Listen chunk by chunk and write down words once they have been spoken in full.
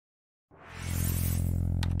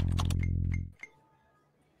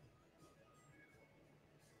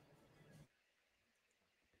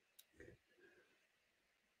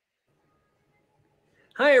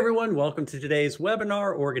Hi, everyone. Welcome to today's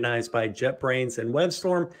webinar organized by JetBrains and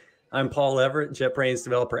WebStorm. I'm Paul Everett, JetBrains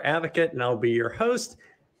Developer Advocate, and I'll be your host.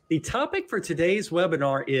 The topic for today's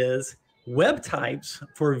webinar is web types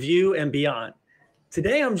for Vue and Beyond.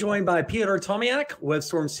 Today, I'm joined by Piotr Tomiak,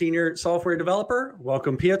 WebStorm Senior Software Developer.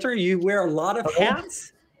 Welcome, Piotr. You wear a lot of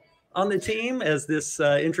hats on the team, as this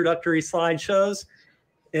introductory slide shows.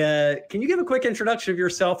 Can you give a quick introduction of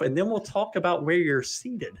yourself, and then we'll talk about where you're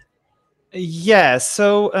seated? Yeah,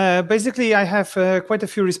 so basically I have quite a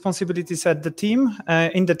few responsibilities at the team.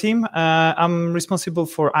 In the team, I'm responsible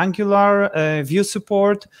for Angular, Vue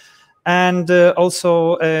support, and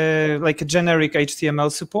also like a generic HTML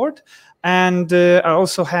support. And I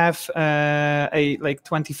also have a like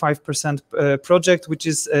 25% project, which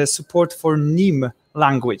is support for NIM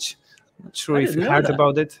language. Not sure if you heard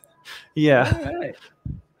about it. Yeah. All right.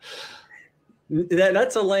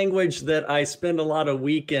 That's a language that I spend a lot of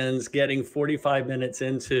weekends getting 45 minutes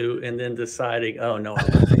into and then deciding, oh, no, I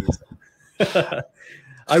won't use it.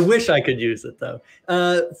 I wish I could use it, though.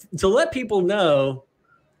 To let people know,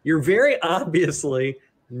 you're very obviously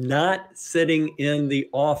not sitting in the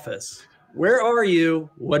office. Where are you?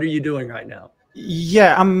 What are you doing right now?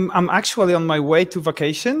 Yeah, I'm actually on my way to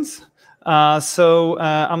vacations. So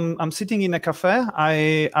I'm sitting in a cafe.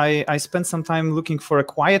 I spent some time looking for a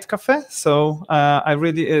quiet cafe. So I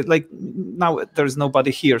really like, now there's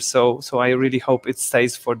nobody here. So I really hope it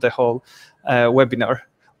stays for the whole webinar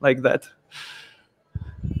like that.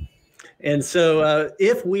 And so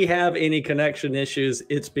if we have any connection issues,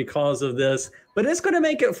 it's because of this, but it's going to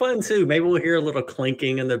make it fun too. Maybe we'll hear a little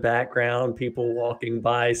clinking in the background, people walking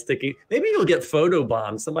by, sticking, maybe you'll get photo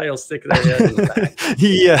bombs. Somebody will stick their head in the back.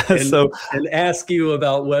 Yeah. And ask you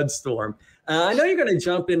about WebStorm. I know you're going to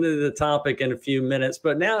jump into the topic in a few minutes,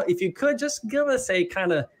 but now if you could just give us a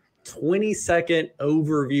kind of 20-second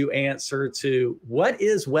overview answer to what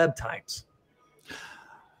is web types?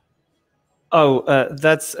 Oh,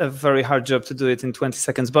 that's a very hard job to do it in 20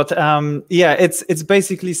 seconds. But yeah, it's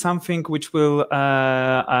basically something which will,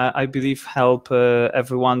 I believe, help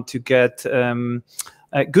everyone to get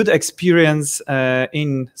a good experience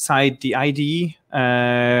inside the IDE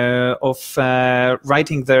of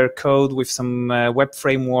writing their code with some web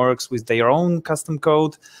frameworks, with their own custom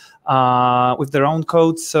code, with their own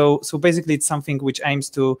code. So basically, it's something which aims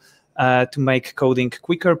to make coding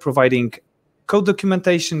quicker, providing code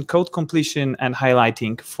documentation, code completion, and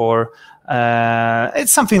highlighting for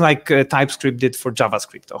it's something like TypeScript did for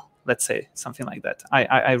JavaScript, though. Let's say something like that.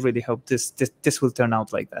 I really hope this will turn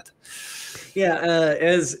out like that. Yeah,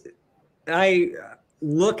 as I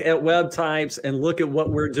look at web types and look at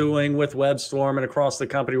what we're doing with WebStorm and across the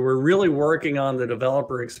company, we're really working on the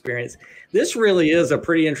developer experience. This really is a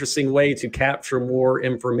pretty interesting way to capture more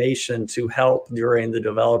information to help during the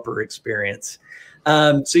developer experience.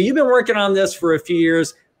 So you've been working on this for a few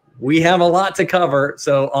years. We have a lot to cover,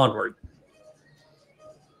 so onward.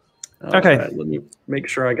 Okay. Right, let me make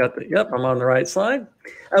sure I got the, yep, I'm on the right slide.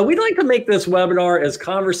 We'd like to make this webinar as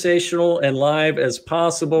conversational and live as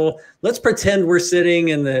possible. Let's pretend we're sitting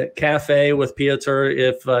in the cafe with Piotr.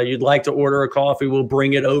 If you'd like to order a coffee, we'll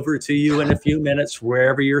bring it over to you in a few minutes,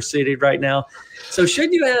 wherever you're seated right now. So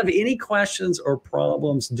should you have any questions or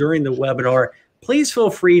problems during the webinar, please feel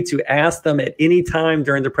free to ask them at any time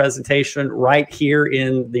during the presentation right here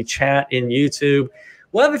in the chat in YouTube.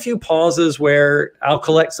 We'll have a few pauses where I'll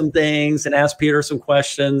collect some things and ask Peter some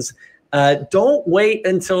questions. Don't wait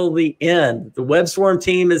until the end. The WebStorm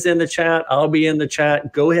team is in the chat. I'll be in the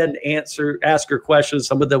chat. Go ahead and ask your questions.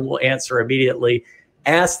 Some of them will answer immediately.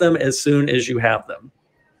 Ask them as soon as you have them.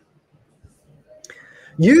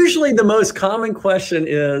 Usually the most common question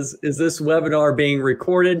is this webinar being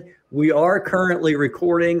recorded? We are currently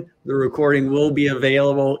recording. The recording will be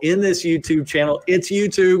available in this YouTube channel. It's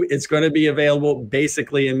YouTube. It's going to be available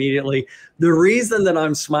basically immediately. The reason that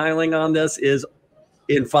I'm smiling on this is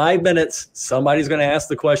in 5 minutes, somebody's going to ask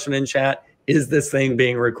the question in chat, is this thing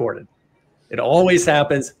being recorded? It always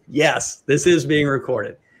happens. Yes, this is being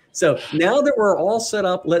recorded. So now that we're all set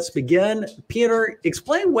up, let's begin. Peter,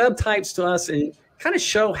 explain web types to us and kind of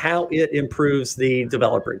show how it improves the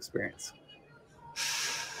developer experience.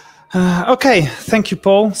 Okay, thank you,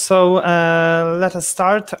 Paul. So let us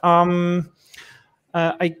start.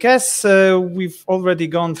 I guess we've already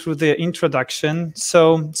gone through the introduction,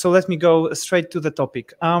 so let me go straight to the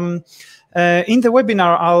topic. In the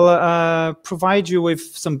webinar, I'll provide you with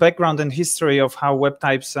some background and history of how web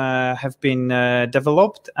types have been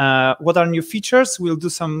developed, what are new features. We'll do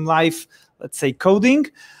some live, let's say, coding.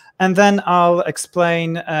 And then I'll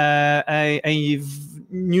explain a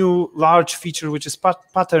new large feature, which is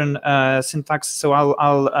pattern syntax. So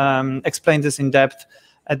I'll explain this in depth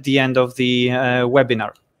at the end of the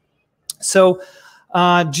webinar. So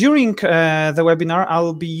during the webinar,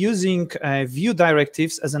 I'll be using Vue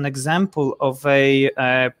directives as an example of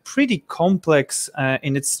a pretty complex,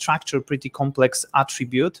 in its structure, pretty complex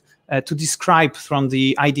attribute to describe from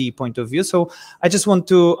the IDE point of view. So I just want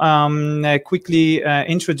to quickly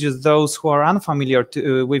introduce those who are unfamiliar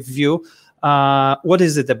with Vue. What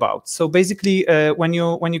is it about? So basically, when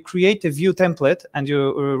you create a Vue template and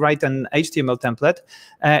you write an HTML template,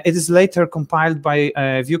 it is later compiled by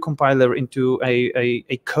a Vue compiler into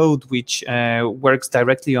a code which works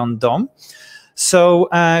directly on DOM. So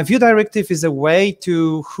Vue directive is a way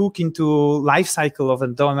to hook into lifecycle of a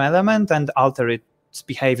DOM element and alter its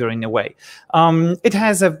behavior in a way. It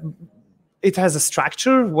has a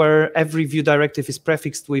structure where every Vue directive is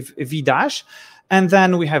prefixed with v dash. And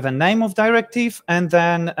then we have a name of directive, and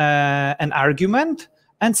then an argument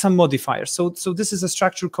and some modifiers. So this is a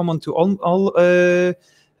structure common to all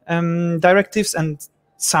directives, and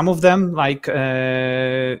some of them, like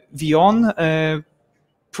Vue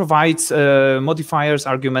provides modifiers,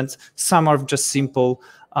 arguments. Some are just simple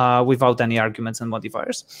without any arguments and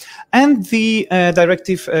modifiers. And the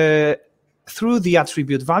directive, through the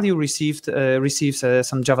attribute value receives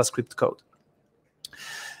some JavaScript code.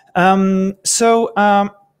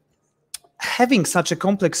 Having such a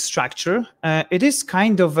complex structure, it is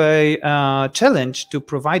kind of a challenge to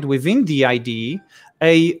provide within the IDE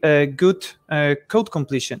a good code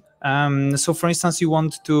completion. So for instance, you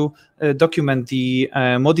want to document the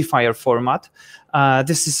modifier format.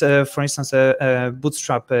 This is, for instance, a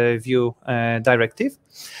Bootstrap Vue directive.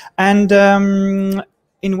 And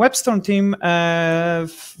in WebStorm team, a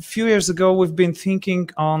few years ago, we've been thinking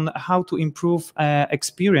on how to improve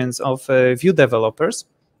experience of Vue developers.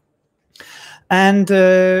 And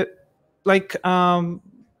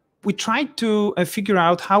we tried to figure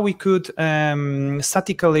out how we could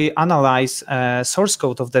statically analyze source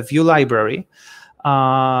code of the Vue library.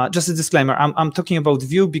 Just a disclaimer, I'm talking about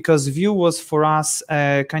Vue because Vue was for us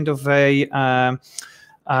kind of a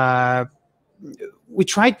we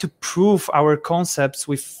tried to prove our concepts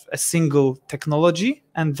with a single technology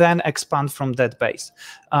and then expand from that base.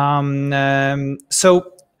 So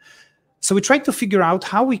we tried to figure out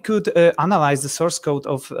how we could analyze the source code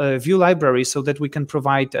of Vue library so that we can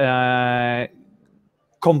provide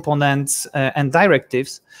components and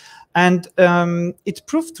directives. And it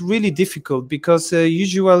proved really difficult because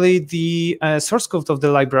usually the source code of the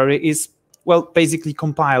library is, well, basically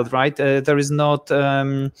compiled, right? There is not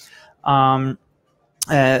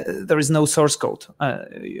there is no source code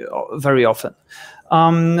very often.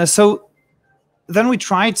 So then we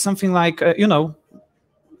tried something like,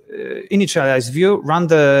 initialize Vue, run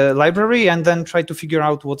the library, and then try to figure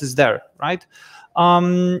out what is there, right?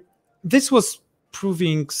 This was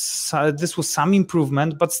proving, this was some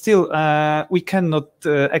improvement, but still we cannot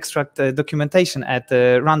extract documentation at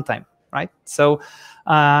the runtime, right? So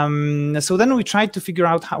then we tried to figure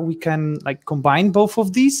out how we can combine both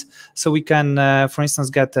of these. So we can, for instance,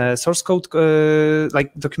 get source code,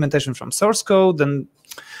 like documentation from source code, and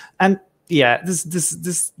yeah,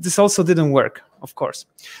 this also didn't work, of course.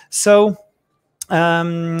 So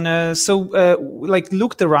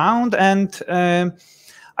looked around, and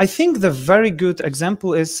I think the very good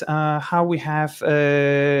example is how we have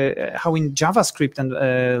how in JavaScript and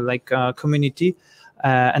community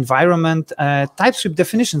environment, TypeScript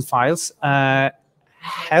definition files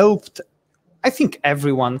helped, I think,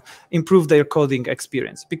 everyone improve their coding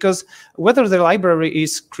experience, because whether the library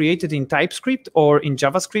is created in TypeScript or in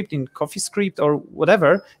JavaScript, in CoffeeScript or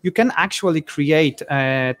whatever, you can actually create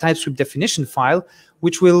a TypeScript definition file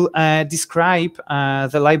which will describe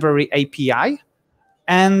the library API.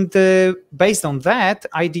 And based on that,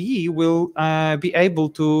 IDE will be able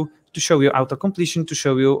to show you auto-completion, to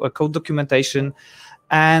show you a code documentation.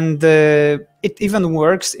 And it even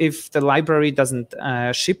works if the library doesn't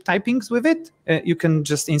ship typings with it. You can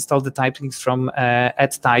just install the typings from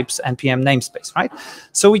 @types npm namespace, right?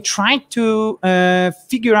 So we tried to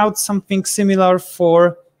figure out something similar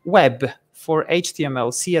for web, for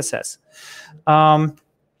HTML, CSS.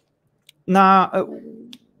 Now,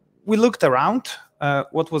 we looked around.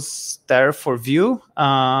 What was there for Vue?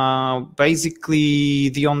 Basically,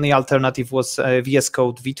 the only alternative was VS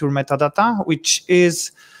Code Vitur metadata, which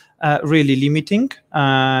is really limiting.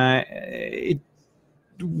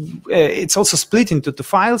 it's also split into two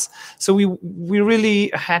files. So we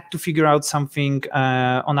really had to figure out something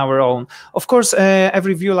on our own. Of course,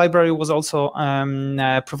 every Vue library was also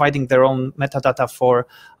providing their own metadata for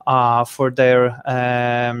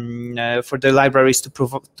their libraries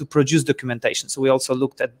to produce documentation. So we also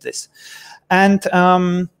looked at this, and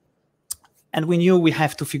we knew we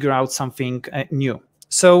have to figure out something new.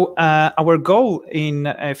 So our goal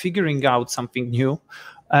in figuring out something new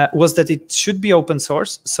was that it should be open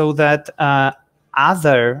source, so that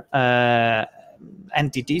other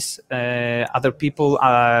entities, other people,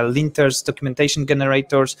 linters, documentation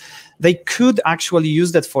generators, they could actually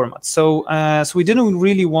use that format. So so we didn't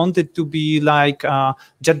really want it to be like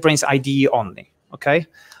JetBrains IDE only. Okay,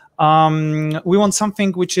 we want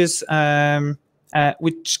something which is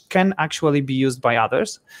which can actually be used by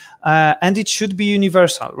others, and it should be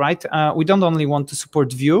universal, right? We don't only want to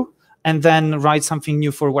support Vue and then write something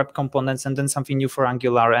new for web components and then something new for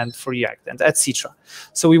Angular and for React and etc.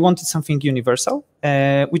 So we wanted something universal,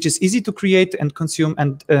 which is easy to create and consume,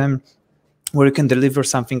 and where you can deliver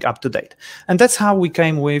something up to date. And that's how we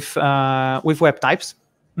came with web types.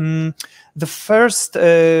 The first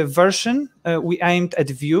version we aimed at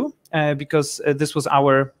Vue because this was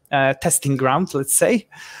our testing ground, let's say,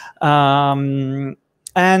 and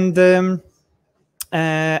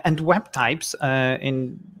web types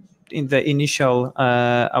in the initial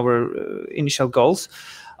our initial goals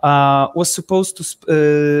was supposed to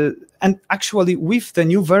and actually with the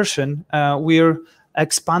new version we're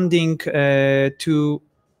expanding to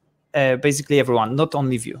basically everyone, not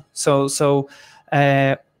only Vue. So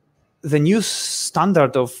the new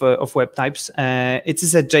standard of web types, it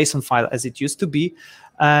is a JSON file as it used to be,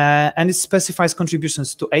 and it specifies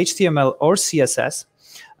contributions to HTML or CSS.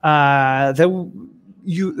 There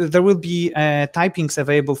will be typings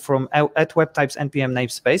available from at web types npm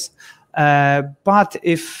namespace. But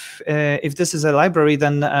if this is a library,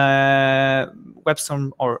 then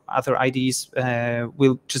WebStorm or other IDEs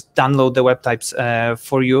will just download the web types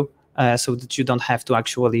for you, so that you don't have to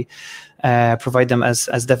actually provide them as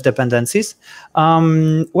dev dependencies.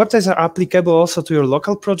 Web types are applicable also to your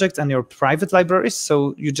local projects and your private libraries,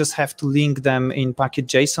 so you just have to link them in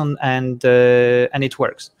package.json and it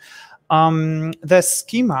works. The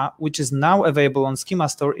schema, which is now available on Schema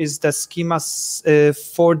Store, is the schemas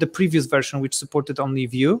for the previous version, which supported only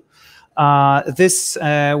Vue. Once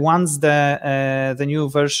the new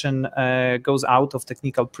version goes out of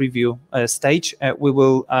technical preview stage, we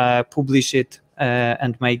will publish it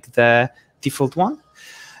and make the default one.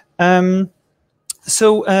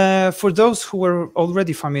 So for those who were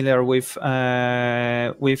already familiar with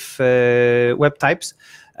web types,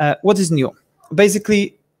 what is new?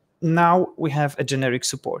 Basically, now we have a generic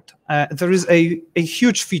support. There is a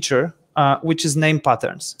huge feature which is name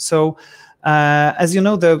patterns. So as you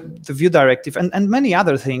know, the Vue directive and many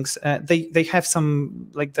other things, they have some,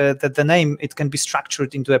 like the name, it can be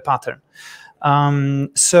structured into a pattern.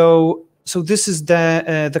 So this is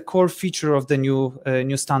the core feature of the new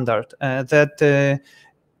standard, that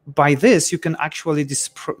by this you can actually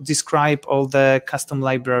describe all the custom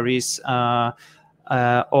libraries, all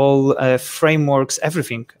frameworks,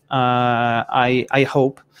 everything. I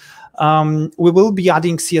hope. We will be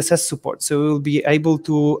adding CSS support, so we will be able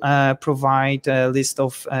to provide a list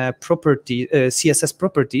of CSS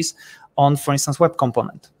properties on, for instance, web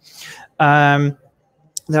component.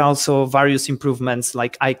 There are also various improvements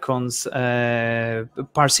like icons,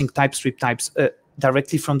 parsing TypeScript types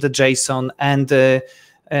directly from the JSON, and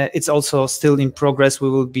it's also still in progress. We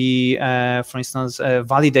will be, for instance,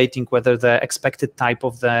 validating whether the expected type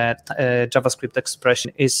of the JavaScript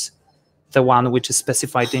expression is the one which is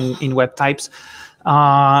specified in web types.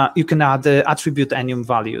 You can add attribute enum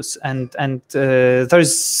values, and there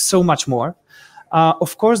is so much more.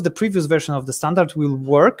 Of course, the previous version of the standard will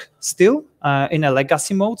work still in a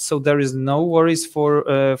legacy mode, so there is no worries for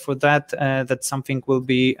that. That something will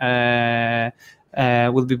be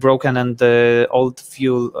broken and the old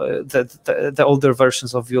Vue, the older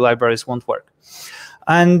versions of Vue libraries won't work.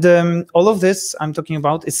 And all of this I'm talking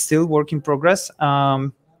about is still work in progress.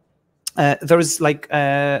 There is like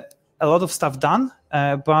a lot of stuff done,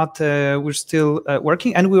 but we're still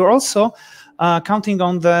working, and we're also counting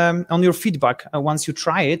on your feedback once you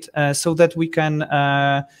try it, so that we can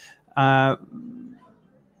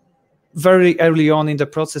very early on in the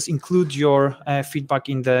process include your feedback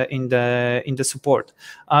in the support,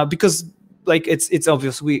 because like it's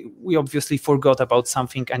obvious we obviously forgot about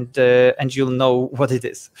something, and you'll know what it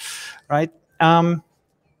is, right?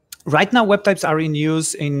 Right now, web types are in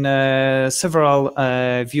use in several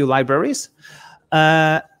Vue libraries.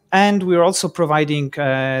 And we're also providing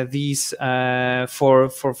these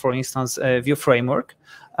for instance, Vue framework.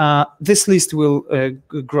 This list will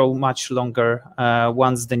grow much longer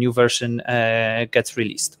once the new version gets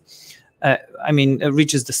released. I mean,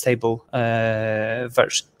 reaches the stable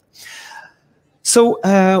version. So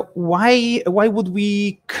why would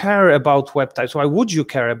we care about web types? Why would you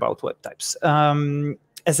care about web types?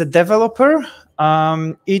 As a developer,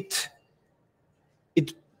 it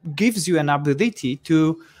gives you an ability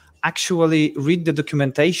to actually read the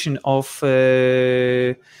documentation of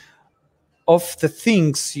the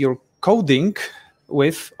things you're coding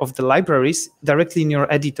with, of the libraries, directly in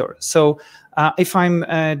your editor. So if I'm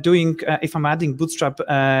adding Bootstrap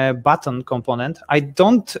button component, I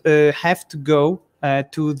don't have to go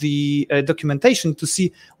to the documentation to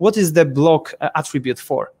see what is the block attribute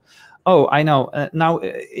for. Oh, I know. Now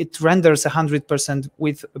it renders 100%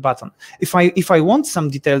 with button. If I want some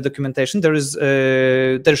detailed documentation, there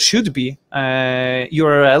should be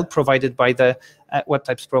URL provided by the web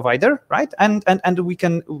types provider, right? And we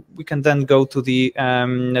can then go to the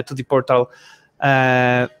portal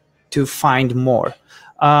to find more.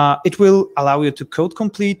 It will allow you to code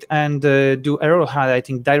complete and do error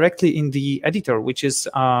highlighting directly in the editor, which is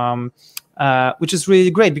really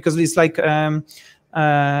great, because it's like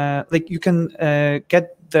you can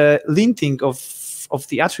get the linting of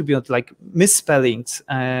the attribute, like misspellings,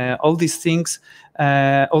 all these things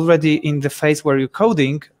already in the phase where you're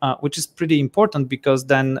coding, which is pretty important, because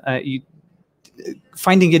then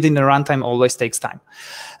finding it in the runtime always takes time.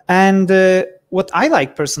 And what I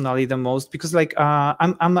like personally the most, because like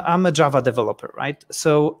I'm a Java developer, right?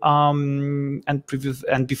 So and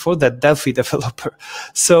before that, Delphi developer.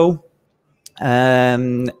 So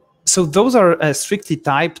so those are strictly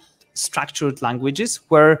typed, structured languages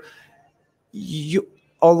where you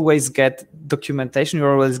always get documentation, you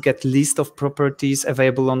always get list of properties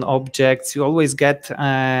available on objects, you always get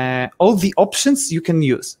all the options you can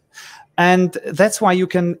use. And that's why you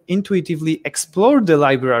can intuitively explore the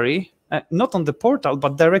library, not on the portal,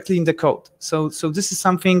 but directly in the code. So this is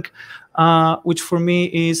something which for me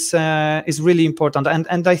is really important.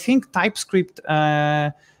 And I think TypeScript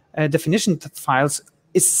definition files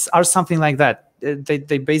are something like that.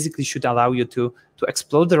 They basically should allow you to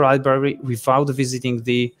explore the library without visiting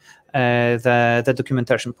the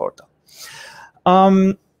documentation portal.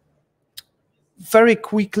 Very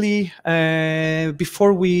quickly,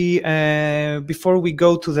 before we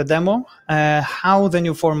go to the demo, how the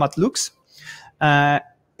new format looks.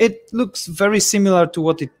 It looks very similar to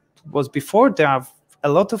what it was before. There are a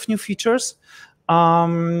lot of new features.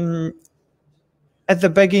 At the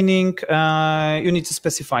beginning, you need to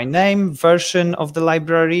specify name, version of the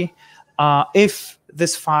library. If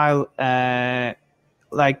this file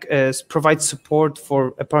provides support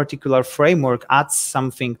for a particular framework, adds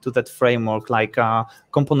something to that framework, like a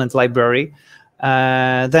component library,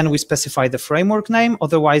 then we specify the framework name.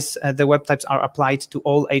 Otherwise, the web types are applied to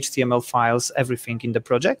all HTML files, everything in the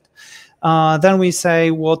project. Then we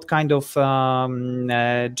say what kind of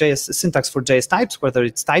JS syntax for JS types, whether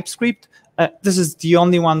it's TypeScript. This is the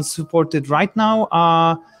only one supported right now.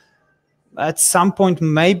 At some point,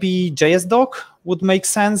 maybe JSDoc would make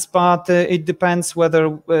sense, but it depends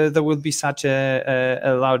whether there will be such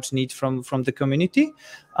a large need from the community.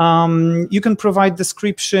 You can provide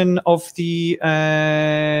description of the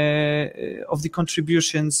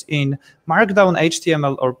contributions in Markdown,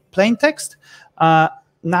 HTML, or plain text.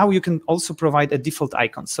 Now you can also provide a default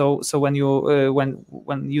icon. So when you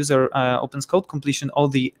when user opens code completion, all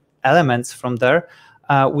the elements from there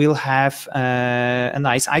will have a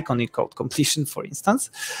nice icon in code completion, for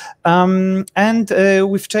instance. And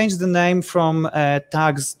we've changed the name from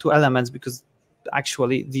tags to elements, because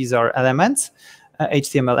actually these are elements,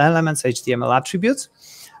 HTML elements, HTML attributes.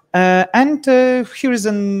 And here is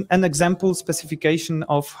an example specification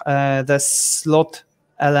of the slot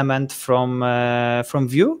element from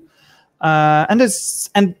Vue. And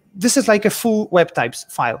this is like a full web types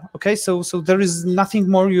file. Okay, so there is nothing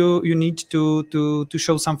more you need to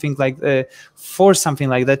show something like for something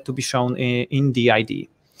like that to be shown in the IDE.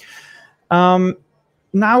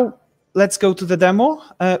 Now let's go to the demo.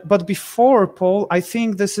 But before, Paul, I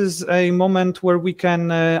think this is a moment where we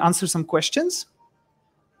can answer some questions,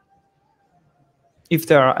 if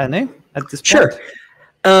there are any at this point. Sure.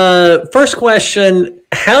 First question: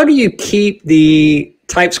 how do you keep the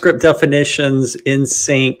TypeScript definitions in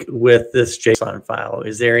sync with this JSON file?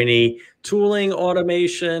 Is there any tooling,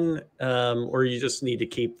 automation, or you just need to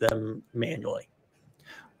keep them manually?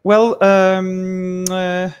 Well,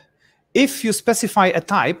 if you specify a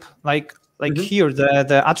type, like here,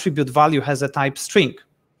 the attribute value has a type string,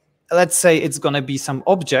 let's say it's going to be some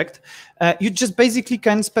object, you just basically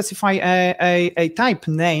can specify a type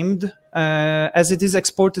named as it is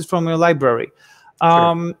exported from your library.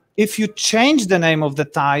 Sure. If you change the name of the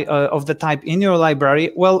type in your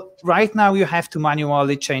library, well, right now you have to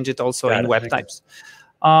manually change it also in webtypes.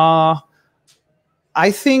 I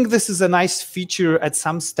think this is a nice feature at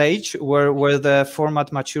some stage where the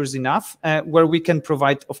format matures enough, where we can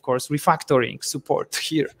provide, of course, refactoring support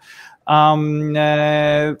here.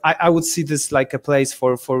 I would see this like a place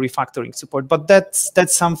for refactoring support, but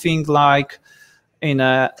that's something like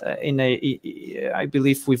I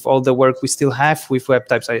believe with all the work we still have with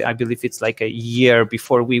webtypes, I believe it's like a year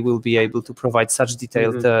before we will be able to provide such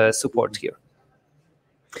detailed support here.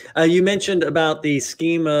 You mentioned about the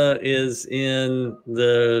schema is in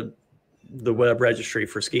the web registry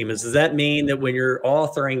for schemas. Does that mean that when you're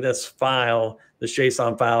authoring this file, this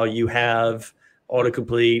JSON file, you have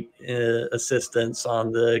autocomplete assistance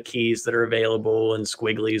on the keys that are available and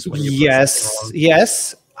squigglies when you put something on?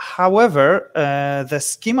 Yes. However, the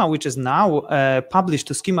schema which is now published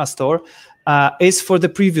to Schema Store is for the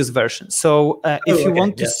previous version. So if you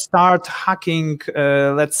want to start hacking,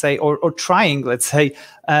 let's say, or trying, let's say,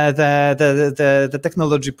 the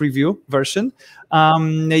technology preview version,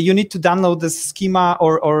 you need to download the schema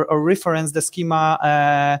or reference the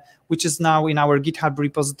schema which is now in our GitHub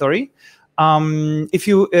repository. If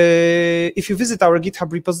you visit our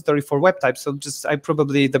GitHub repository for webtypes, so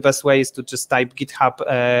probably the best way is to just type GitHub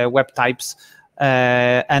webtypes.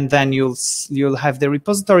 And then you'll have the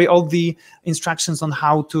repository. All the instructions on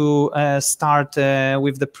how to start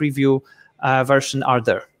with the preview version are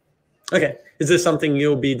there. Okay, is this something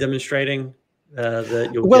you'll be demonstrating? That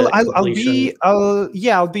you'll well, I'll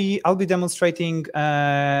be demonstrating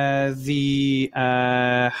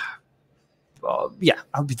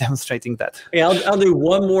I'll be demonstrating that. Yeah, I'll do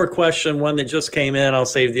one more question, one that just came in. I'll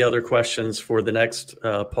save the other questions for the next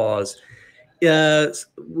pause.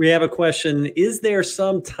 We have a question. Is there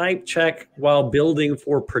some type check while building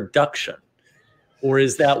for production? Or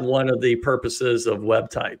is that one of the purposes of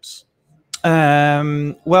web types?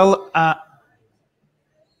 The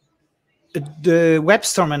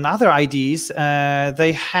WebStorm and other IDEs,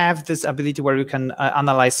 they have this ability where you can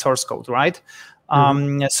analyze source code, right?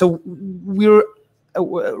 So we're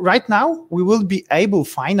right now we will be able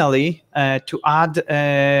finally to add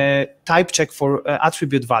a type check for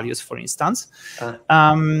attribute values, for instance.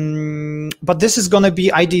 But this is going to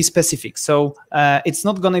be ID specific, so it's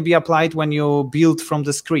not going to be applied when you build from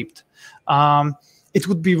the script. It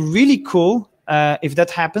would be really cool if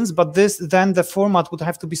that happens, but then the format would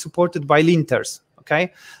have to be supported by linters.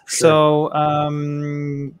 Okay, sure. So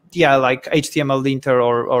like HTML linter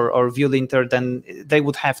or Vue linter, then they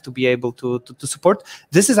would have to be able to support.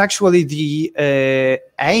 This is actually the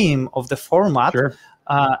aim of the format, sure.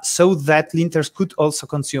 So that linters could also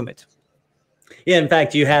consume it. Yeah, in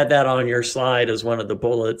fact, you had that on your slide as one of the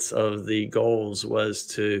bullets of the goals was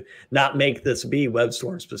to not make this be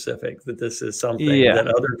WebStorm specific, that this is something that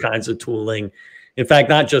other kinds of tooling, in fact,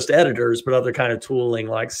 not just editors, but other kind of tooling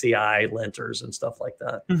like CI, linters, and stuff like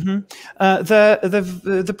that.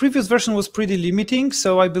 The previous version was pretty limiting,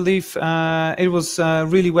 so I believe it was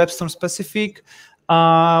really WebStorm specific.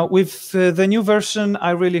 With the new version,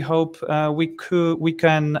 I really hope we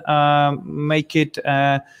can make it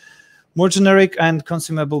more generic and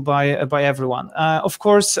consumable by everyone. Of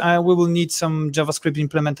course, we will need some JavaScript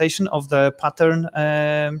implementation of the pattern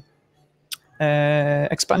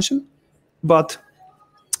expansion. But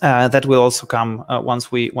that will also come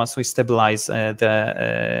once we stabilize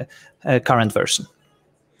the current version.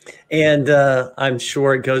 And I'm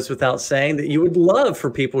sure it goes without saying that you would love for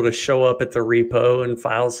people to show up at the repo and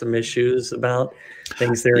file some issues about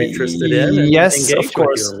things they're interested in. And yes, engage of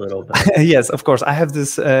course. With you a little bit. Yes, of course. I have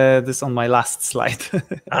this on my last slide.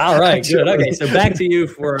 All right, good. Okay, so back to you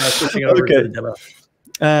for switching over to the demo.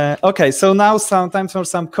 Okay, so now time for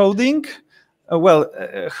some coding.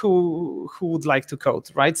 Who would like to code,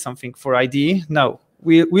 right? Something for IDE? No,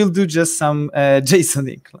 we'll do just some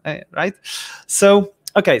JSONing, right? So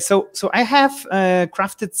okay, so I have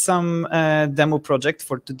crafted some demo project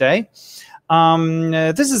for today.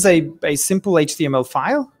 This is a simple HTML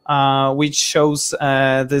file which shows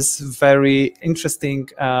this very interesting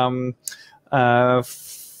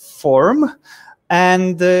form,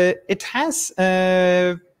 and it has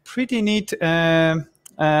pretty neat.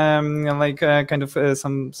 Some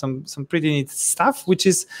pretty neat stuff, which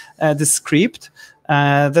is the script.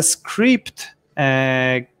 The script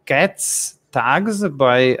gets tags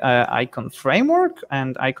by icon framework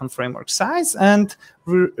and icon framework size and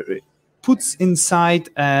puts inside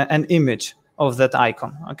an image of that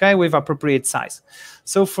icon, okay, with appropriate size.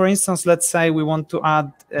 So for instance, let's say we want to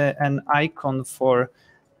add an icon for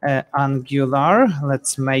Angular.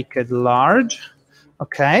 Let's make it large,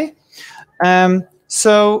 okay. As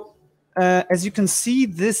you can see,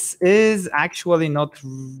 this is actually not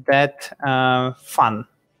that fun.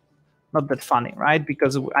 Not that funny, right?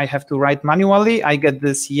 Because I have to write manually. I get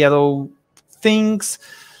this yellow things.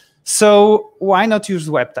 So why not use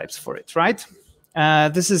web types for it, right?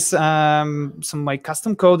 This is some of my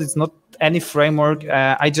custom code. It's not any framework.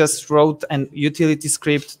 I just wrote an utility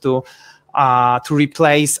script to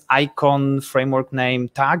replace icon framework name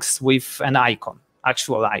tags with an icon,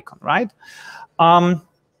 actual icon, right?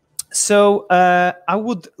 So I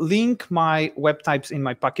would link my web types in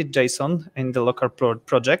my package.json in the local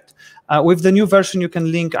project. With the new version, you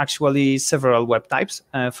can link actually several web types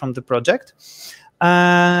from the project.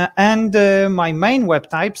 And my main web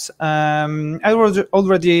types, I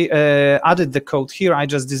already added the code here. I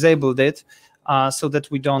just disabled it so that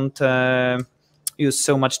we don't use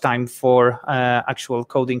so much time for actual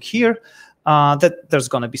coding here. That there's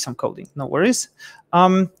going to be some coding, no worries.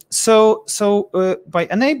 By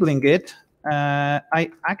enabling it,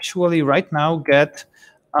 I actually right now get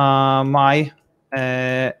my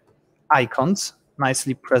icons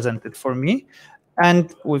nicely presented for me,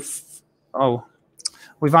 and with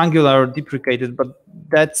Angular deprecated, but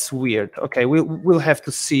that's weird. Okay, we'll have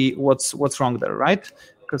to see what's wrong there, right?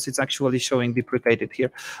 Because it's actually showing deprecated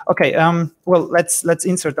here. Okay, well, let's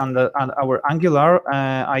insert on our Angular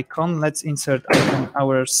icon. Let's insert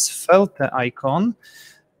our Svelte icon,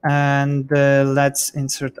 and let's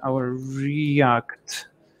insert our React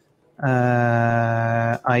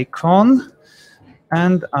icon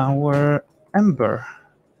and our Ember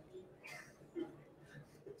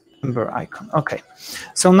icon. Okay,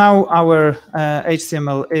 so now our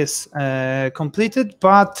HTML is completed,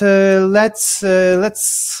 but let's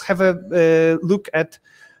have a look at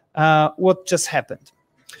what just happened.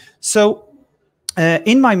 So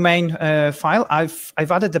in my main file, I've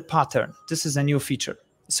added a pattern. This is a new feature.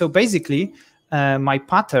 So basically, my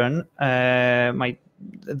pattern, and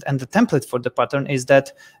the template for the pattern is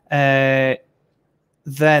that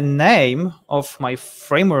the name of my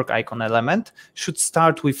framework icon element should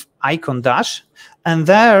start with icon dash, and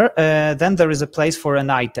then there is a place for an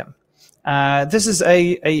item. This is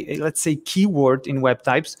a let's say keyword in web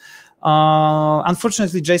types.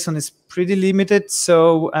 Unfortunately, JSON is pretty limited,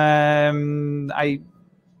 so I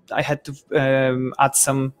had to add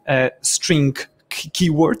some string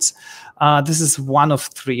keywords. This is one of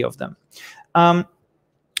 3 of them,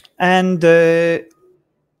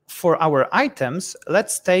 for our items,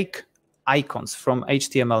 let's take icons from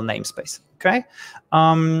HTML namespace, okay?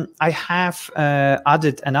 I have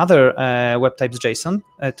added another web types JSON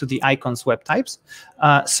to the icons web types.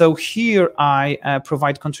 So here I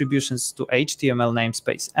provide contributions to HTML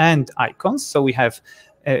namespace and icons. So we have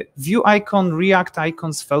Vue icon, React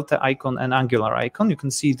icon, Svelte icon, and Angular icon. You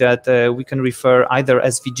can see that we can refer either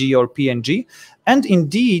SVG or PNG. And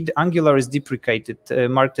indeed, Angular is deprecated,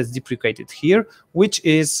 marked as deprecated here, which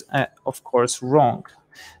is, of course, wrong.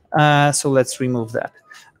 So let's remove that.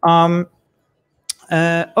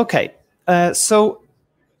 Okay, so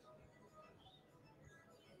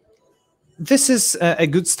this is a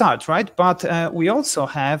good start, right? But we also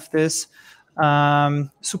have this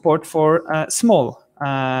support for small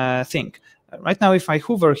thing. Right now, if I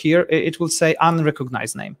hover here, it will say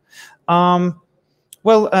unrecognized name.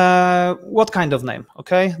 Well, what kind of name?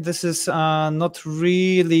 Okay, this is not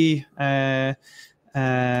really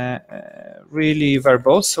really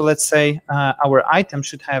verbose. So let's say our item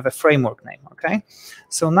should have a framework name. Okay,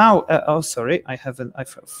 so now, oh, sorry, I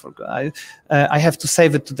forgot. I have to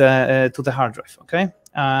save it to the hard drive. Okay.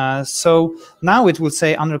 So now it will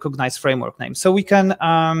say unrecognized framework name. So we can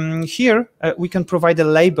here we can provide a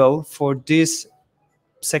label for this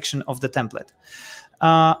section of the template.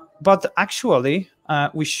 But actually,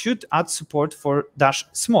 we should add support for dash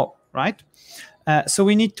small, right? So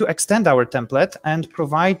we need to extend our template and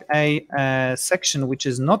provide a section which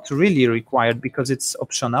is not really required because it's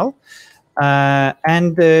optional.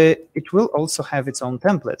 And it will also have its own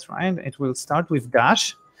template, right? It will start with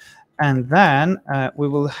dash. And then we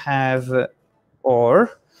will have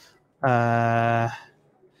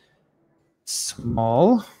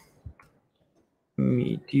small,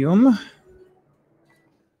 medium,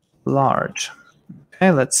 large. Okay,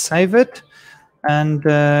 let's save it. And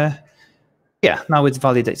yeah, now it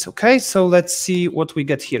validates. Okay, so let's see what we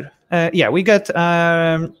get here. Yeah, we get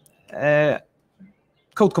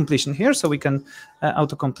code completion here, so we can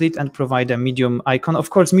autocomplete and provide a medium icon. Of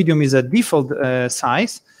course, medium is a default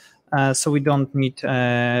size. so we don't need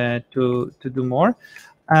to do more.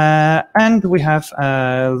 And we have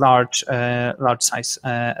large size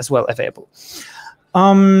as well available.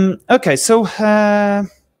 Okay, so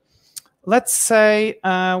let's say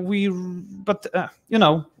we do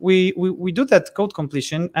that code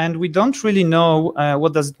completion, and we don't really know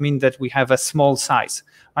what does it mean that we have a small size,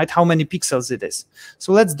 right? How many pixels it is.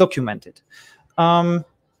 So let's document it.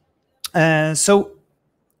 So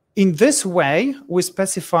in this way, we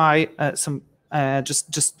specify some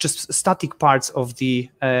just static parts of the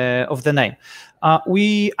name.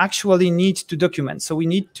 We actually need to document, so we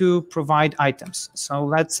need to provide items. So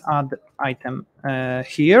let's add item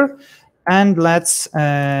here, and let's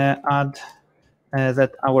add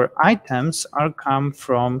that our items are come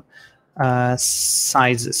from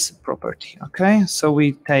sizes property. Okay, so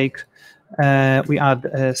we take we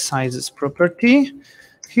add sizes property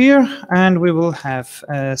here, and we will have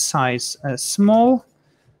size small.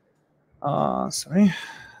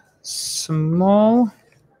 Small,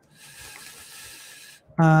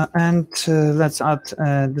 and let's add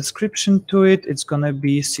a description to it. It's gonna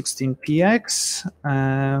be 16px.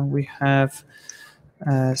 We have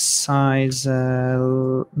size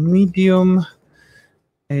medium.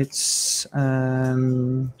 It's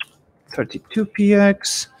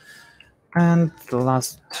 32px, and the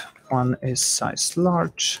last one is size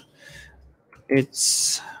large.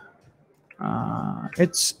 It's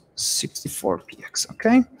 64px.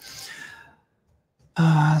 Okay.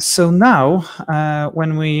 So now,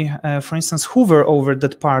 when we, for instance, hover over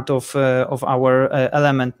that part of our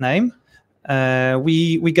element name,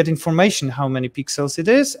 we get information how many pixels it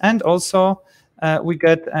is, and also we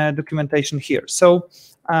get documentation here. So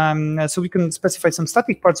so we can specify some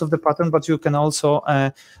static parts of the pattern, but you can also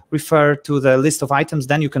refer to the list of items.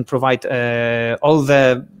 Then you can provide all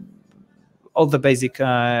the basic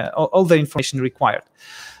all the information required.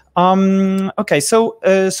 Okay, so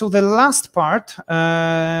so the last part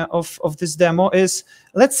of this demo is,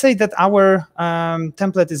 let's say that our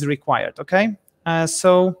template is required. Okay,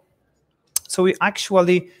 so we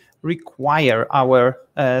actually require our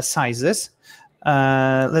sizes.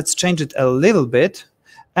 Let's change it a little bit.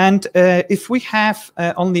 And if we have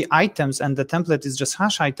only items and the template is just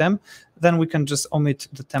hash item, then we can just omit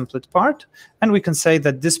the template part, and we can say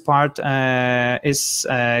that this part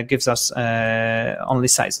gives us only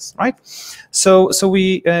sizes, right? So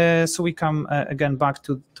we come again back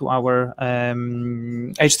to our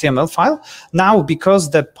HTML file. Now,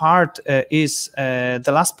 because the part the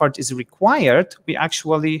last part is required, we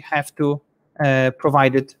actually have to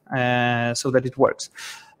provide it so that it works.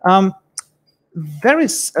 There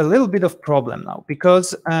is a little bit of problem now,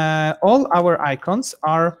 because all our icons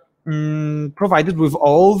are provided with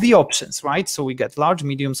all the options, right? So we get large,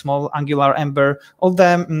 medium, small, angular, ember, all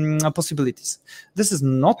the possibilities. This is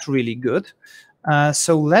not really good.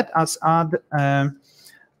 So let us add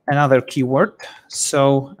another keyword.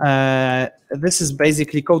 So this is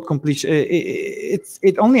basically code completion.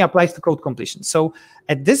 It only applies to code completion. So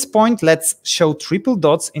at this point, let's show triple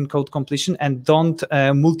dots in code completion and don't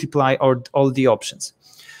multiply all the options.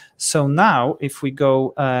 So now if we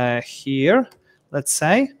go here, let's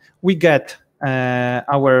say, we get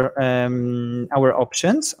our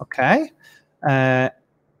options, okay?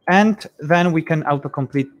 And then we can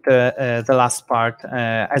autocomplete the last part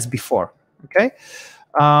as before, okay?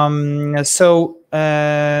 So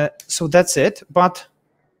that's it. But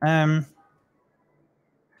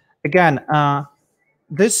again,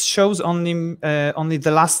 this shows only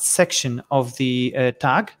the last section of the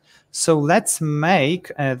tag. So let's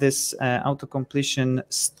make this autocompletion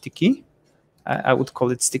sticky. I would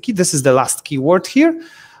call it sticky. This is the last keyword here.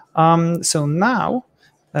 So now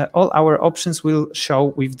all our options will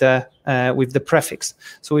show with the prefix.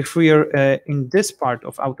 So if we are in this part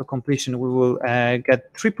of autocompletion, we will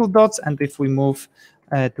get triple dots, and if we move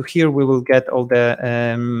to here, we will get all the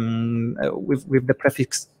with the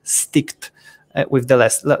prefix sticked with the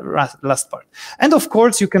last part. And of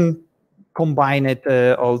course, you can combine it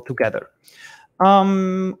all together.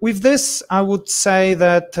 With this, I would say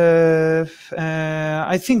that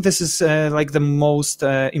I think this is like the most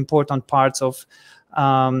important parts of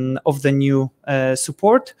the new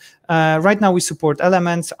support. Right now we support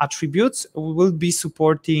elements, attributes. We will be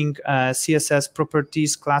supporting CSS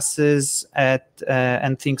properties, classes,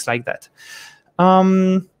 and things like that.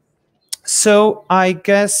 So I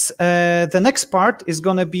guess the next part is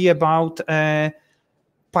going to be about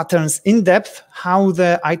patterns in depth, how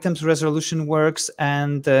the items resolution works,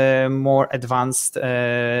 and more advanced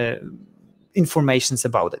informations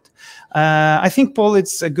about it. I think, Paul,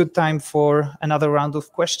 it's a good time for another round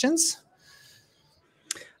of questions.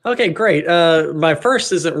 Okay, great. My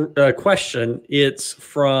first isn't a question. It's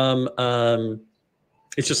from,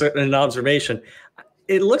 it's just an observation.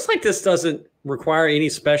 It looks like this doesn't require any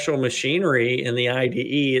special machinery in the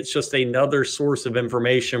IDE. It's just another source of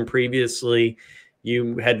information. Previously,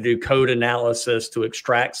 you had to do code analysis to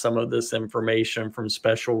extract some of this information from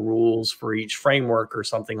special rules for each framework or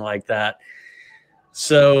something like that.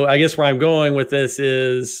 So I guess where I'm going with this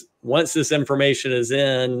is once this information is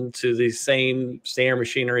in to the same standard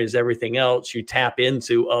machinery as everything else, you tap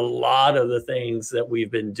into a lot of the things that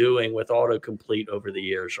we've been doing with autocomplete over the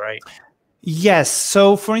years, right? Yes.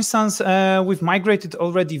 So for instance, we've migrated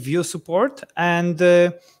already Vue support, and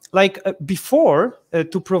before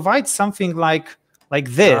to provide something like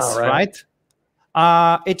this, right?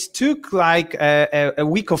 It took like a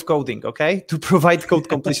week of coding, okay, to provide code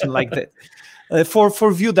completion like that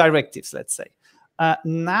for Vue directives, let's say.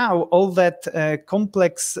 Now all that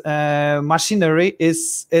complex machinery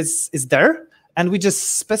is there, and we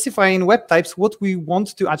just specify in web types what we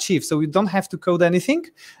want to achieve, so we don't have to code anything.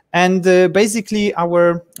 And basically,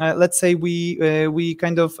 our let's say we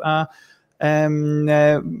kind of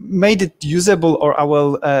made it usable, or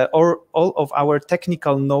all of our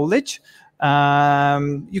technical knowledge.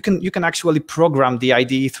 You can actually program the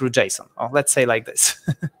IDE through JSON. Or let's say like this.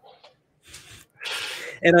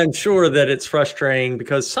 And I'm sure that it's frustrating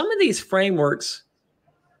because some of these frameworks,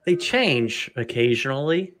 they change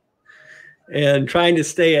occasionally, and trying to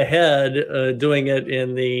stay ahead, doing it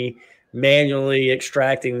in the manually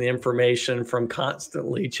extracting the information from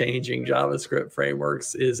constantly changing JavaScript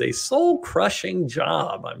frameworks is a soul-crushing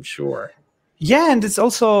job, I'm sure. Yeah, and it's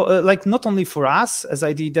also like not only for us as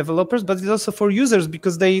IDE developers, but it's also for users,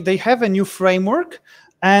 because they have a new framework,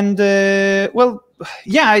 and well,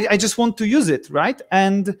 yeah, I just want to use it, right?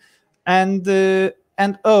 And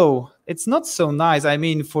oh, it's not so nice. I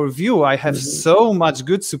mean, for Vue, I have so much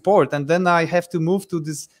good support, and then I have to move to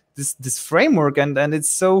this framework, and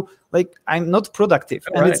it's so like I'm not productive.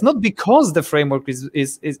 And it's not because the framework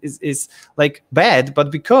is like bad,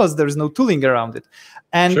 but because there is no tooling around it.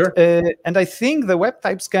 And and I think the web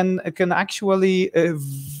types can actually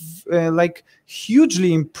like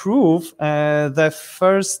hugely improve the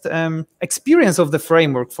first experience of the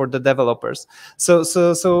framework for the developers.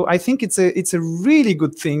 So I think it's a really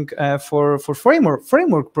good thing for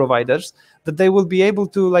framework providers, that they will be able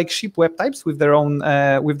to like ship web types with their own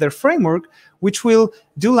with their framework, which will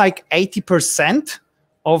do like 80%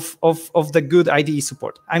 of the good IDE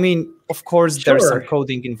support. I mean, of course, there's some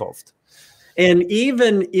coding involved. And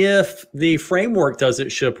even if the framework doesn't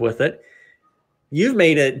ship with it, you've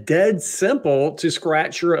made it dead simple to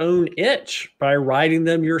scratch your own itch by writing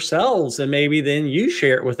them yourselves, and maybe then you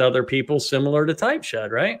share it with other people, similar to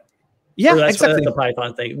TypeShed, right? Yeah, that's exactly. That's a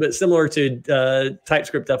Python thing, but similar to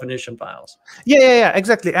TypeScript definition files. Yeah,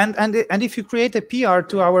 exactly. And if you create a PR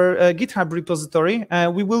to our GitHub repository,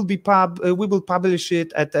 we will publish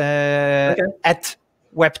it at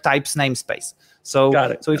web types namespace. So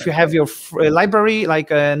if you have your library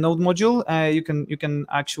like a node module, you can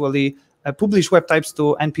actually publish web types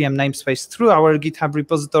to npm namespace through our GitHub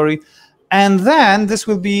repository, and then this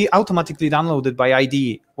will be automatically downloaded by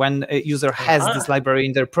IDE when a user has this library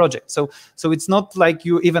in their project. So it's not like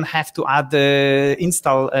you even have to add the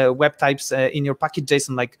install web types in your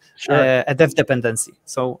package.json like a dev dependency.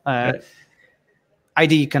 So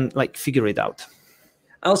IDE can like figure it out.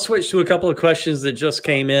 I'll switch to a couple of questions that just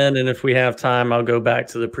came in, and if we have time, I'll go back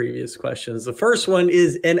to the previous questions. The first one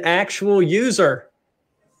is an actual user,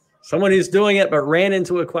 someone who's doing it but ran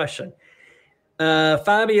into a question.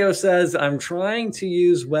 Fabio says, I'm trying to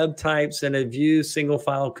use web types in a Vue single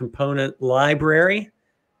file component library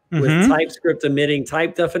with TypeScript emitting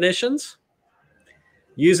type definitions.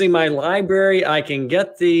 Using my library, I can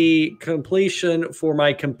get the completion for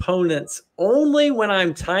my components only when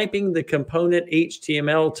I'm typing the component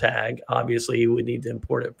HTML tag. Obviously, you would need to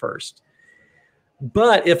import it first.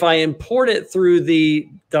 But if I import it through the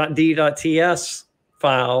 .d.ts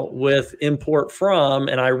file with import from,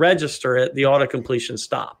 and I register it, the auto-completion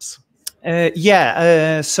stops.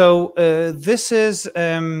 So this is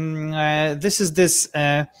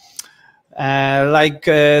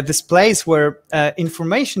this place where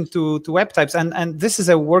information to web types, and this is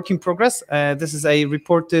a work in progress. This is a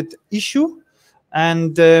reported issue,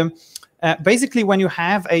 and basically when you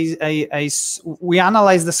have we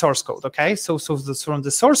analyze the source code. Okay, so from the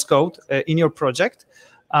source code in your project,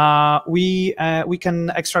 we can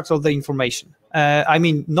extract all the information. I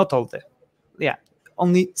mean, not all the,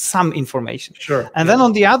 only some information. And then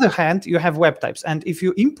on the other hand, you have web types, and if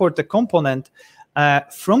you import the component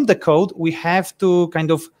from the code, we have to kind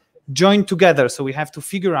of joined together. So we have to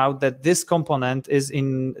figure out that this component is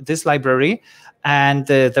in this library, and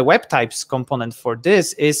the web types component for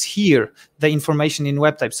this is here, the information in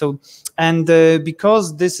web type. So, and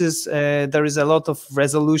because this is there is a lot of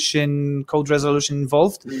code resolution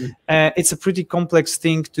involved, it's a pretty complex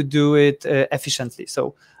thing to do it efficiently.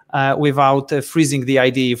 So without freezing the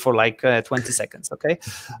IDE for like 20 seconds. Okay,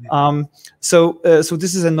 so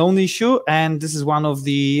this is a known issue, and this is one of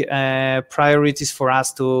the priorities for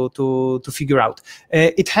us to figure out.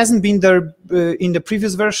 It hasn't been there in the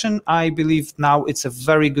previous version. I believe now it's a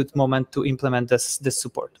very good moment to implement this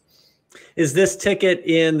support. Is this ticket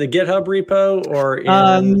in the GitHub repo or in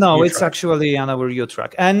no, U-Truck? It's actually on our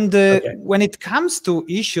U-Truck. And okay. When it comes to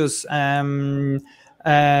issues with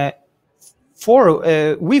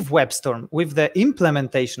WebStorm, with the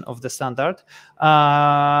implementation of the standard,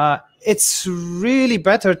 it's really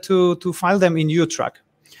better to file them in U-Truck.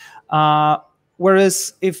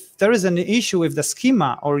 Whereas if there is an issue with the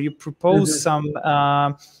schema, or you propose some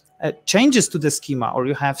changes to the schema, or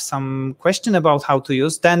you have some question about how to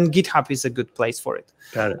use, then GitHub is a good place for it.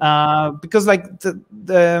 Got it. Because like the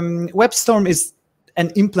WebStorm is an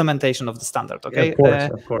implementation of the standard, okay? Yeah,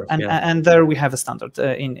 of course, and there we have a standard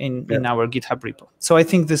in our GitHub repo. So I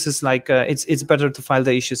think this is like it's better to file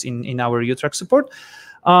the issues in our U-Truck support,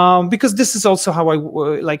 because this is also how I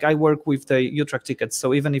work with the U-Truck tickets.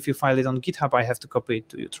 So even if you file it on GitHub, I have to copy it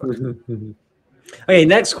to U-Truck. Okay,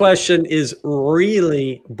 next question is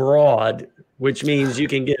really broad, which means you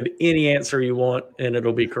can give any answer you want and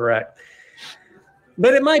it'll be correct.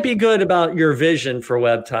 But it might be good about your vision for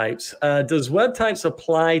web types. Does web types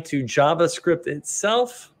apply to JavaScript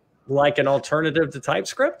itself, like an alternative to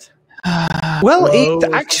TypeScript? Well, it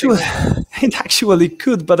actually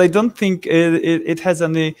could, but I don't think it has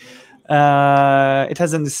any.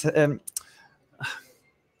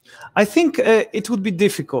 I think it would be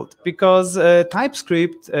difficult, because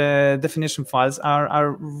TypeScript definition files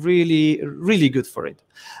are really good for it.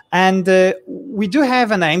 And we do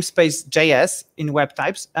have a namespace JS in web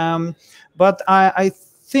types, but I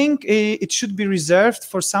think it should be reserved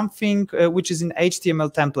for something which is in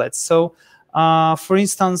HTML templates. So for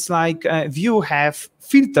instance, like Vue have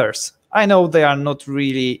filters. I know they are not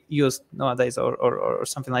really used nowadays or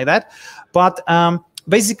something like that, but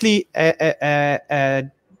basically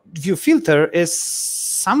Vue filter is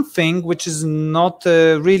something which is not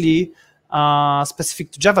really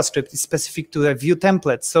specific to JavaScript. It's specific to a Vue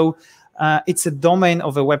template. So it's a domain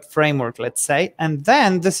of a web framework, let's say. And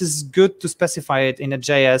then this is good to specify it in a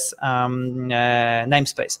JS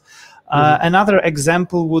namespace. Another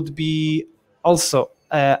example would be also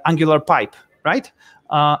Angular pipe, right?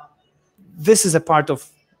 This is a part of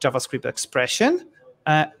JavaScript expression,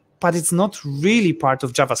 but it's not really part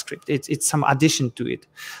of JavaScript. It's some addition to it.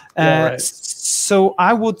 Right. So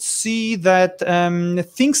I would see that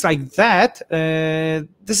things like that,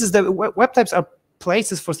 this is the web types are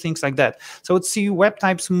places for things like that. So I would see web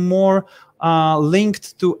types more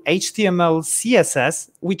linked to HTML,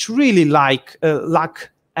 CSS, which really lack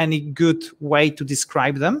any good way to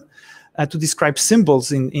describe them, to describe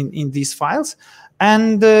symbols in these files,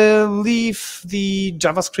 and leave the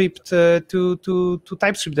JavaScript to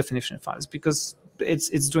TypeScript definition files, because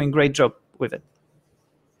it's doing a great job with it.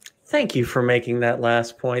 Thank you for making that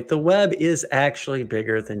last point. The web is actually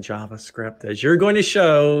bigger than JavaScript, as you're going to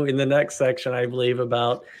show in the next section, I believe,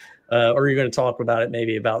 about, or you're going to talk about it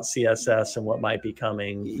maybe about CSS and what might be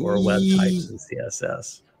coming for web types and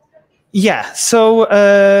CSS. Yeah. So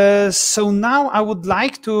so now I would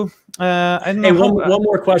like to. I don't know. One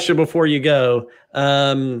more question before you go.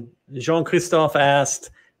 Jean-Christophe asked,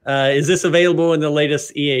 "Is this available in the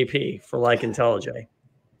latest EAP for like IntelliJ?"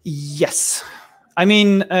 Yes. I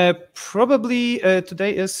mean, probably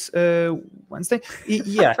today is Wednesday.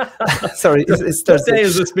 Yeah, sorry, it's Thursday. What day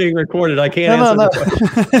is this being recorded? I can't answer the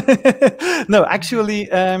question. No, actually,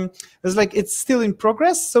 it's like it's still in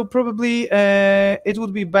progress. So probably it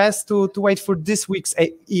would be best to wait for this week's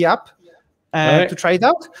EAP to try it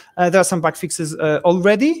out. There are some bug fixes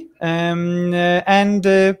already, but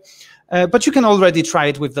you can already try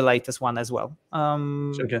it with the latest one as well.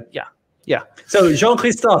 Okay. Yeah. Yeah. So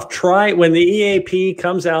Jean-Christophe, try when the EAP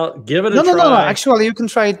comes out, give it a try. No. Actually, you can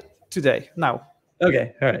try it today, now.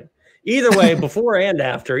 Okay. All right. Either way, before and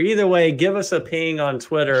after, either way, give us a ping on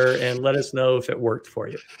Twitter and let us know if it worked for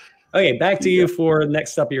you. Okay, back to you for the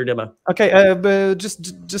next step of your demo. Okay. But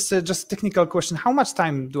just a technical question. How much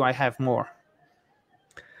time do I have more?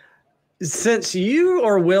 Since you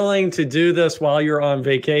are willing to do this while you're on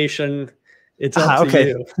vacation, It's up to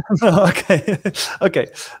you. Okay, okay.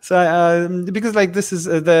 So because like this is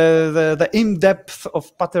the in depth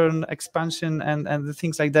of pattern expansion and the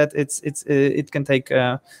things like that, it can take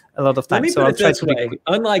a lot of time. Let me put it this way: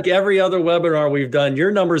 unlike every other webinar we've done,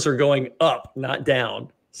 your numbers are going up, not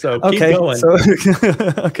down. So keep going. So,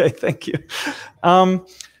 okay, thank you.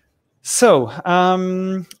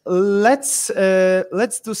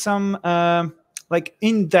 Let's do some like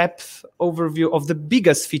in-depth overview of the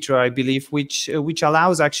biggest feature, I believe, which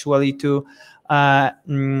allows actually to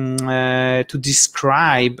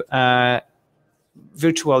describe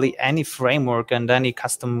virtually any framework and any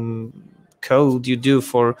custom code you do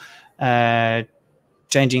for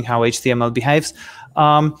changing how HTML behaves.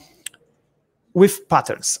 With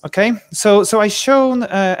patterns, okay? So I shown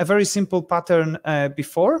a very simple pattern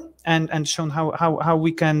before and shown how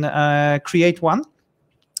we can create one.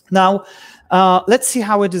 Now, let's see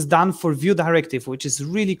how it is done for Vue directive, which is a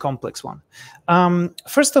really complex one.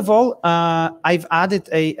 First of all, I've added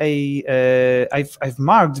I've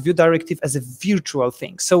marked Vue directive as a virtual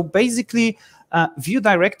thing. So basically, Vue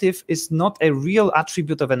directive is not a real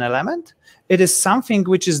attribute of an element. It is something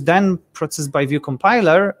which is then processed by Vue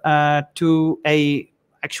compiler to a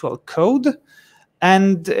actual code,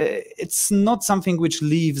 and it's not something which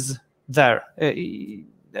lives there in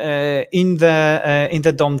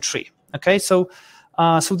the DOM tree. Okay, so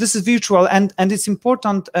this is virtual, and it's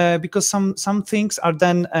important because some things are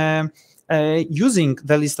then using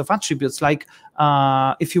the list of attributes. Like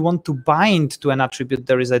if you want to bind to an attribute,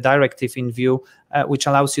 there is a directive in Vue which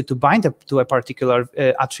allows you to bind to a particular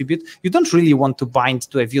attribute. You don't really want to bind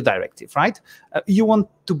to a Vue directive, right? You want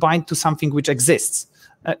to bind to something which exists.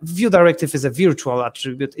 Vue directive is a virtual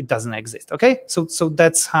attribute; it doesn't exist. Okay, so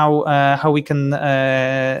that's how we can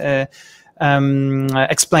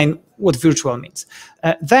explain what virtual means.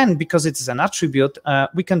 Then, because it is an attribute,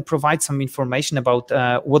 we can provide some information about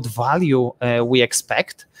what value we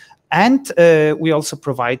expect, and we also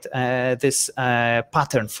provide this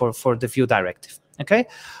pattern for the Vue directive. Okay,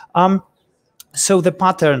 so the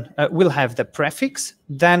pattern will have the prefix,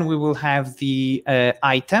 then we will have the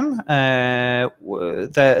item,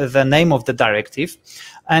 the name of the directive,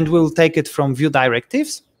 and we'll take it from Vue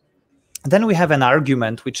directives. Then we have an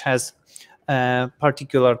argument which has a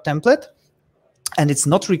particular template, and it's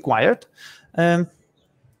not required. And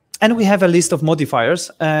we have a list of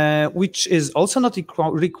modifiers, which is also not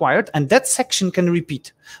required, and that section can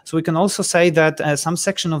repeat. So we can also say that some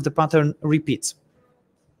section of the pattern repeats.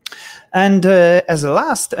 And as a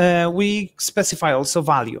last, we specify also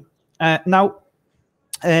value. Now,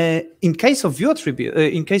 in case of Vue attribute,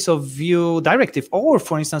 in case of Vue directive, or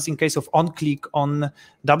for instance, in case of on-click, on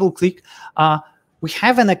double-click, we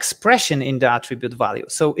have an expression in the attribute value.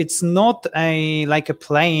 So it's not like a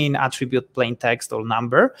plain attribute, plain text or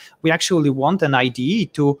number. We actually want an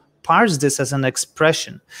IDE to parse this as an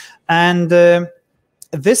expression. And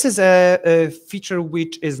this is a feature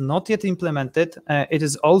which is not yet implemented. It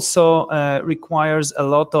is also requires a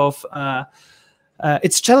lot of,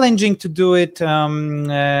 it's challenging to do it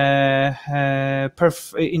in a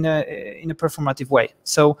performative way.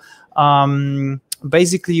 So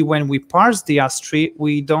basically, when we parse the ASCII,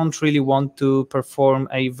 we don't really want to perform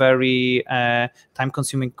a very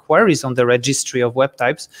time-consuming queries on the registry of web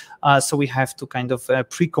types. So we have to kind of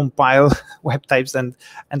pre-compile web types and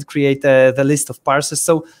create the list of parsers.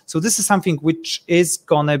 So this is something which is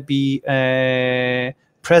gonna be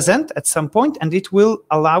present at some point, and it will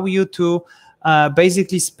allow you to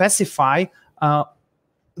basically specify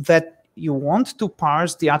that you want to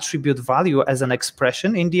parse the attribute value as an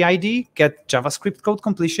expression in the IDE, get JavaScript code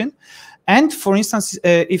completion. And for instance,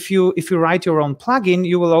 if you write your own plugin,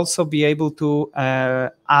 you will also be able to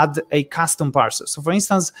add a custom parser. So for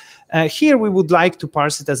instance, here we would like to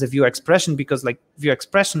parse it as a Vue expression, because like Vue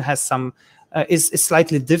expression has some is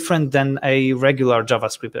slightly different than a regular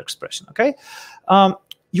JavaScript expression. Okay,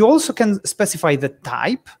 you also can specify the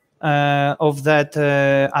type of that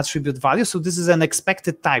attribute value. So this is an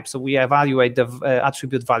expected type. So we evaluate the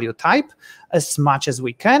attribute value type as much as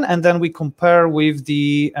we can, and then we compare with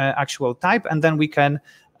the actual type, and then we can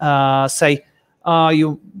say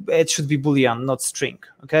it should be Boolean, not string.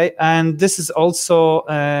 Okay, and this is also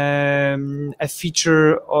a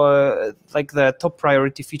feature, like the top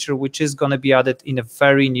priority feature, which is going to be added in a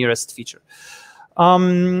very nearest feature.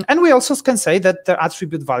 And we also can say that the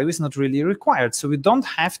attribute value is not really required, so we don't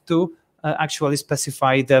have to actually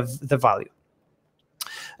specify the value.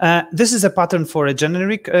 This is a pattern for a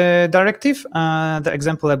generic directive. The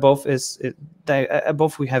example above is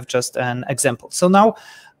above we have just an example. So now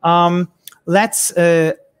let's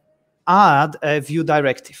add a Vue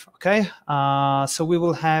directive. Okay, so we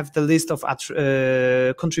will have the list of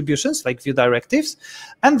contributions like Vue directives,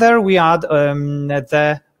 and there we add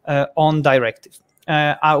the on directive.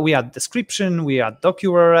 We add description, we add doc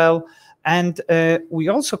URL, and we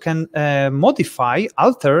also can modify,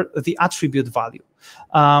 alter the attribute value.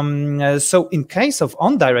 So in case of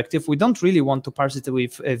on directive, we don't really want to parse it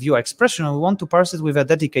with a Vue expression. We want to parse it with a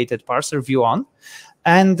dedicated parser, Vue on,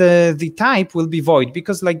 and the type will be void,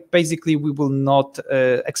 because like basically we will not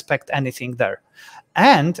expect anything there.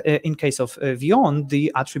 And in case of Vue on,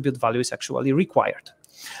 the attribute value is actually required.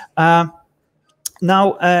 Now,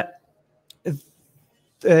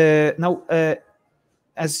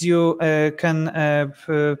 as you can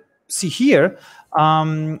see here,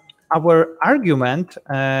 our argument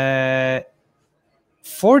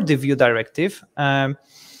for the Vue directive,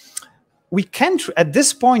 we can't, at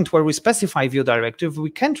this point where we specify Vue directive, we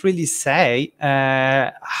can't really say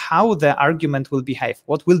how the argument will behave,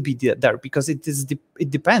 what will be there, because it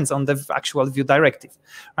depends on the actual Vue directive,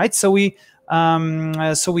 right? So we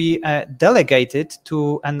delegate it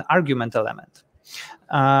to an argument element,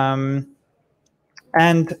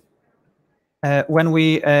 and when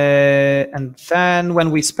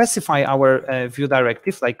we specify our Vue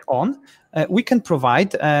directive, like on, we can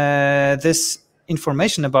provide this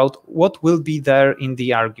information about what will be there in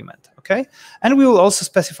the argument. Okay, and we will also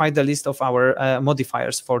specify the list of our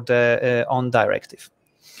modifiers for the on directive.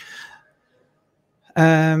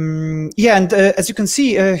 Yeah, and as you can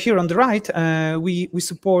see here on the right, we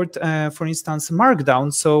support, for instance,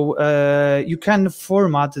 Markdown. So you can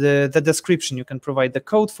format the description. You can provide the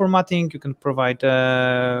code formatting. You can provide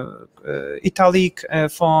italic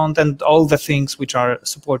font and all the things which are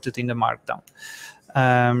supported in the Markdown.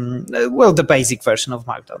 Well, the basic version of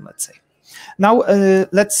Markdown, let's say. Now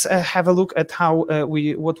let's have a look at how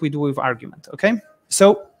what we do with argument. Okay,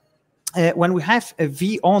 so. When we have a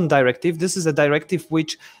v-on directive, this is a directive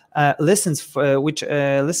which listens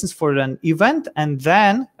for an event, and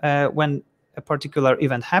then when a particular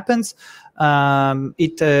event happens,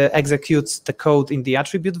 it executes the code in the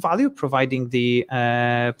attribute value, providing the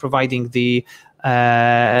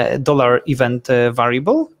 $event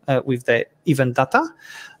variable with the event data,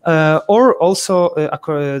 or also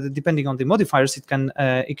depending on the modifiers, it can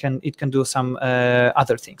do some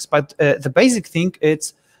other things. But the basic thing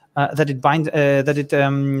is that it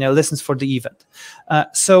listens for the event.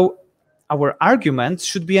 So our argument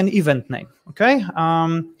should be an event name. Okay,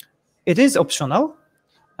 it is optional,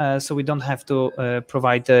 so we don't have to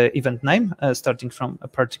provide the event name starting from a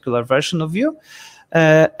particular version of Vue.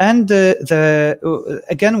 And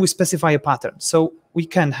again, we specify a pattern, so we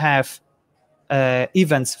can have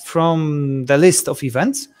events from the list of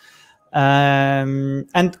events,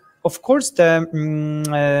 and of course, the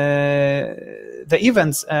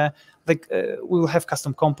events, we will have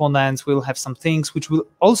custom components, we'll have some things which will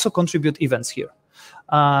also contribute events here.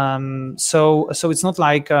 So it's not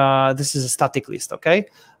like this is a static list, okay?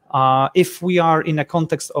 If we are in a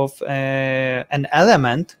context of an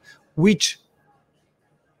element which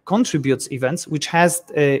contributes events, which has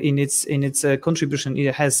in its contribution,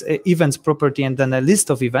 it has events property and then a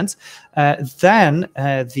list of events, then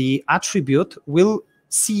the attribute will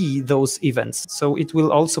see those events. So it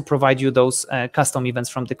will also provide you those custom events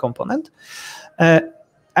from the component.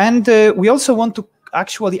 And we also want to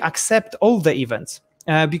actually accept all the events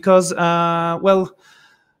because, well,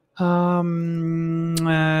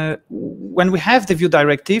 when we have the Vue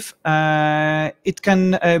directive, it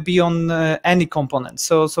can be on any component.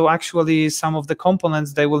 So actually some of the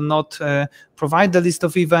components, they will not provide the list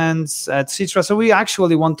of events, etc. So we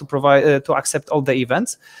actually want to provide to accept all the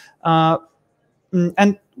events.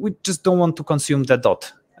 And we just don't want to consume the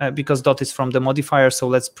dot because dot is from the modifier. So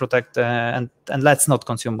let's protect and let's not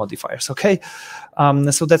consume modifiers. Okay,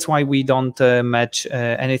 so that's why we don't match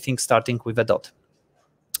anything starting with a dot.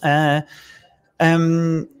 Yeah,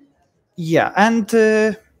 and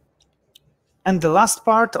the last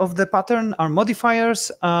part of the pattern are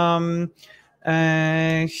modifiers.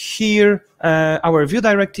 Here, our Vue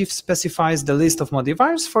directive specifies the list of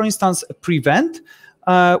modifiers. For instance, prevent.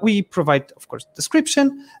 We provide, of course,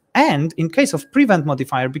 description, and in case of prevent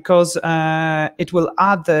modifier, because it will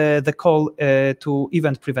add the call to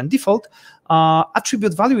event prevent default,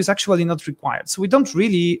 attribute value is actually not required. So we don't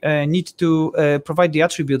really need to provide the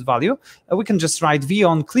attribute value. We can just write v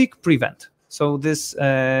on click prevent. So this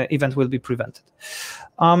event will be prevented.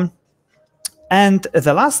 And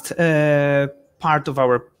the last part of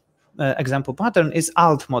our example pattern is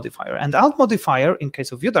alt modifier. And alt modifier, in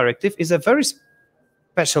case of Vue directive, is a very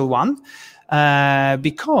special one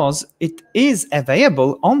because it is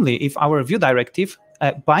available only if our Vue directive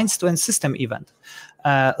binds to a system event,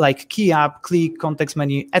 like key app, click, context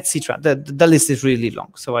menu, etc. The list is really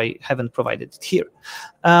long, so I haven't provided it here.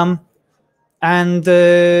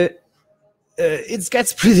 It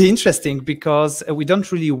gets pretty interesting because we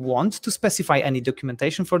don't really want to specify any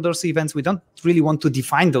documentation for those events. We don't really want to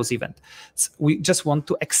define those events. We just want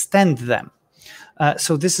to extend them.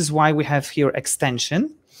 So this is why we have here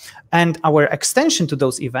extension. And our extension to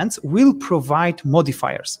those events will provide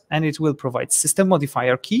modifiers. And it will provide system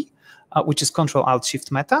modifier key, which is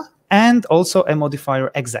Control-Alt-Shift-Meta, and also a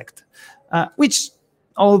modifier exact, which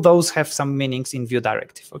all those have some meanings in Vue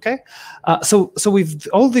directive, okay? So with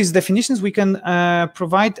all these definitions, we can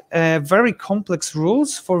provide very complex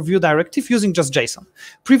rules for Vue directive using just JSON.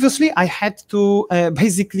 Previously, I had to,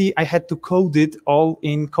 I had to code it all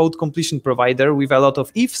in code completion provider with a lot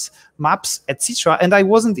of ifs, maps, etc. And I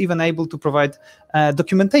wasn't even able to provide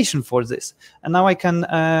documentation for this. And now I can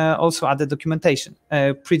also add the documentation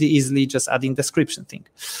pretty easily, just adding description thing.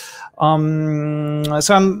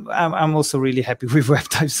 So I'm also really happy with web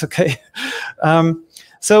types. Okay,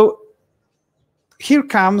 so here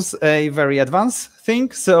comes a very advanced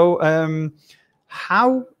thing. So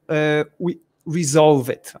how we resolve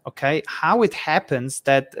it? Okay, how it happens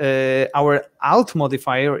that our alt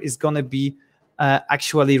modifier is going to be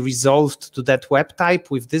actually resolved to that web type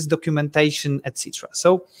with this documentation, etc.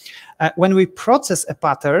 So when we process a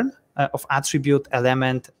pattern of attribute,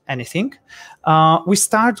 element, anything, we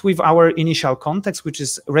start with our initial context, which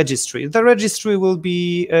is registry. The registry will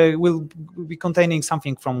be containing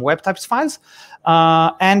something from web types files,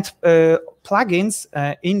 and plugins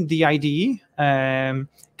in the IDE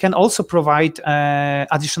can also provide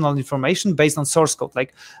additional information based on source code.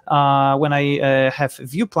 Like when I have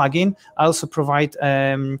Vue plugin, I also provide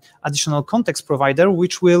additional context provider,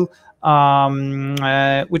 which will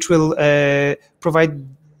provide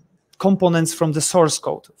components from the source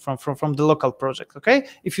code from the local project. Okay,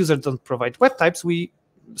 if users don't provide web types, we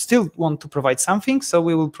still want to provide something, so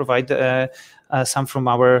we will provide some from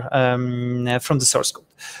our from the source code.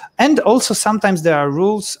 And also sometimes there are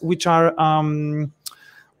rules which are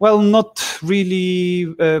well, not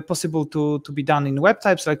really possible to be done in web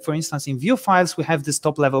types. Like for instance, in Vue files, we have this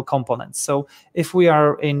top level components. So if we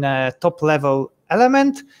are in a top level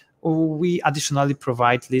element, we additionally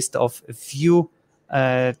provide list of Vue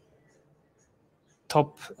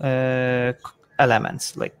top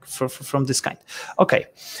elements, like from this kind. Okay,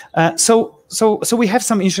 so we have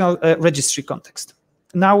some initial registry context.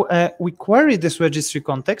 Now we query this registry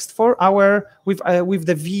context for our with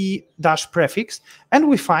the v dash prefix, and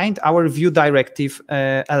we find our Vue directive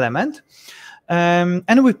element,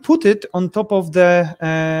 and we put it on top of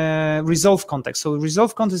the resolve context. So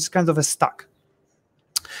resolve context is kind of a stack.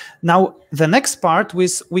 Now the next part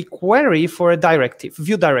was we query for a directive,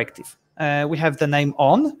 Vue directive. We have the name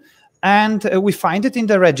on, and we find it in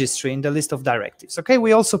the registry in the list of directives. Okay,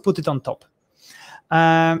 we also put it on top.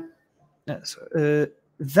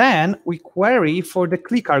 Then we query for the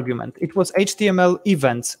click argument. It was HTML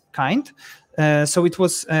events kind. So it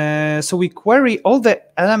was so we query all the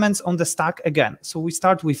elements on the stack again. So we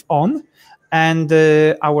start with on, and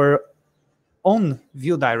our on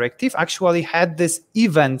Vue directive actually had this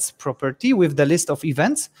events property with the list of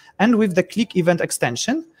events and with the click event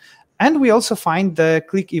extension. And we also find the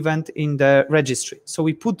click event in the registry. So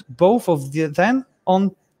we put both of them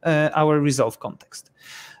on our resolve context.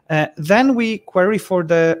 Then we query for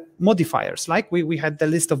the modifiers, like we had the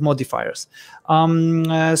list of modifiers.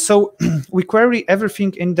 So we query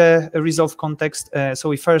everything in the resolve context. So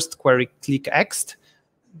we first query click ext.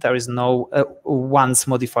 There is no once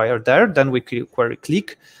modifier there. Then we query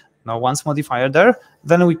click, no once modifier there.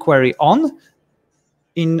 Then we query on.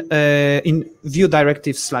 In Vue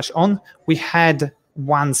directive /on, we had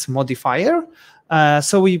once modifier.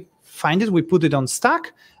 So we find it, we put it on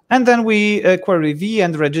stack, and then we query v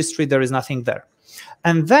and registry, there is nothing there.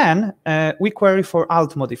 And then we query for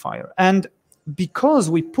alt modifier. And because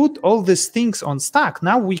we put all these things on stack,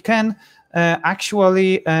 now we can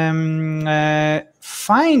actually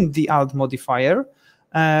find the alt modifier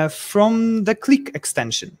from the click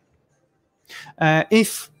extension.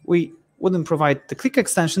 If we wouldn't provide the click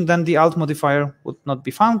extension, then the alt modifier would not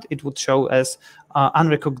be found. It would show as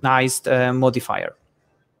unrecognized modifier.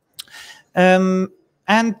 And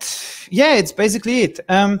yeah, it's basically it.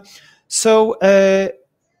 So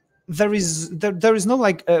there is no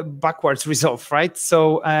like backwards resolve, right?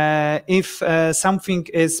 So if something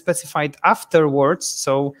is specified afterwards,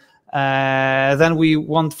 so then we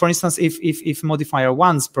want, for instance, if modifier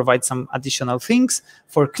once provides some additional things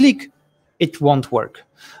for click, it won't work.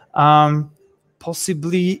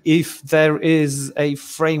 possibly if there is a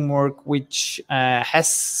framework which has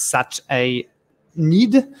such a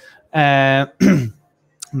need,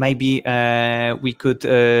 maybe we could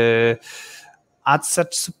add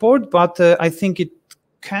such support, but I think it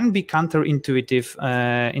can be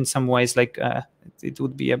counterintuitive in some ways, like it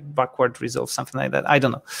would be a backward resolve, something like that. I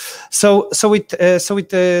don't know. So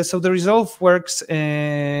the resolve works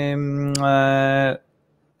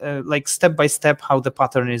like step by step how the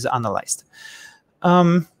pattern is analyzed.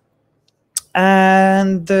 And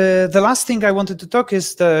the last thing I wanted to talk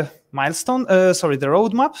is the milestone, the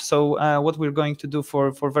roadmap. So what we're going to do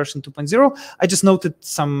for version 2.0. I just noted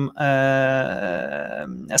some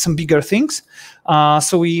bigger things.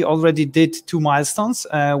 So we already did 2 milestones.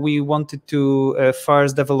 We wanted to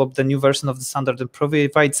first develop the new version of the standard and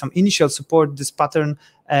provide some initial support, this pattern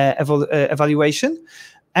evaluation.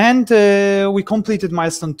 And we completed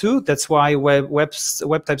milestone 2. That's why web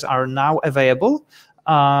types are now available.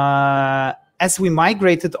 As we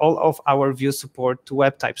migrated all of our Vue support to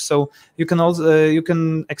web types. So you can also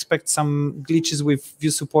expect some glitches with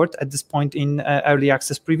Vue support at this point in early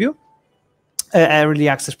access preview, early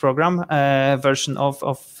access program version of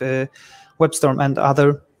WebStorm and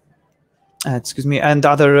other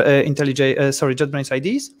IntelliJ JetBrains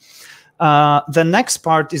IDs. The next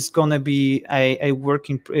part is going to be a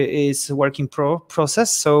working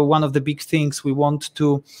process. So one of the big things we want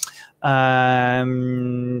to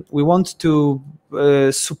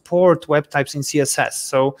support web types in CSS.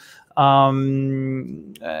 So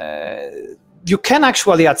you can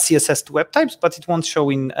actually add CSS to web types, but it won't show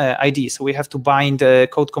in ID. So we have to bind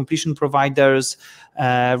code completion providers,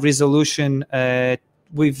 resolution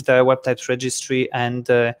with the web types registry, and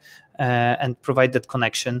provide that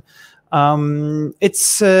connection.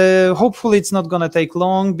 It's hopefully it's not going to take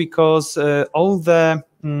long, because all the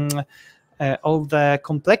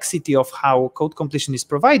complexity of how code completion is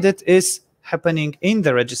provided is happening in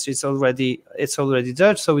the registry. It's already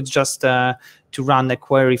there, so it's just to run a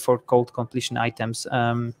query for code completion items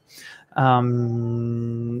from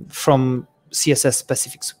CSS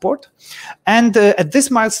specific support. And at this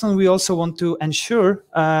milestone, we also want to ensure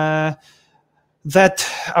that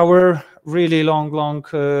our really long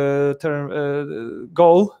term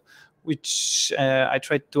goal, which I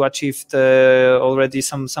tried to achieve already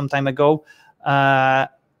some time ago,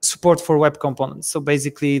 support for web components. So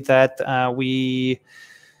basically that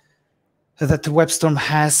that WebStorm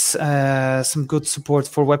has some good support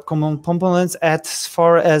for web components as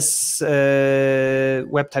far as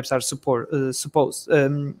web types are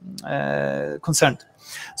concerned.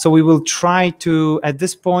 So we will try to, at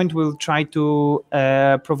this point, we'll try to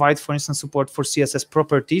provide, for instance, support for CSS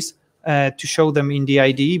properties to show them in the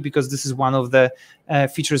IDE, because this is one of the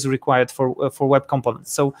features required for web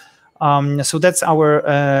components. So so that's our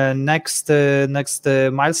next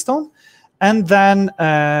milestone. And then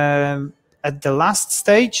at the last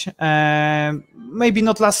stage, maybe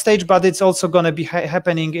not last stage, but it's also going to be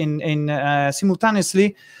happening in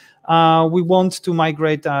simultaneously. We want to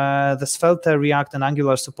migrate the Svelte, React, and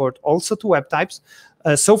Angular support also to web types.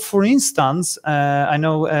 So, for instance, I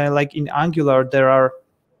know, like in Angular, there are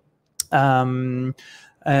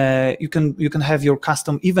you can have your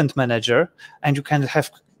custom event manager, and you can have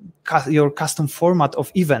your custom format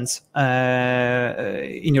of events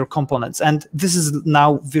in your components, and this is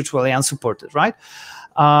now virtually unsupported, right?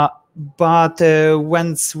 But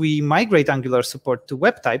once we migrate Angular support to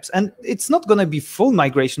web types, and it's not going to be full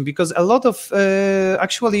migration, because a lot of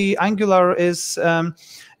actually Angular is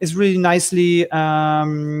really nicely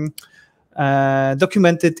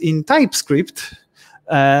documented in TypeScript.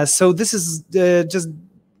 So this is just,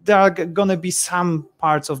 there are going to be some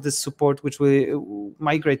parts of this support which will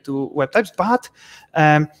migrate to web types, but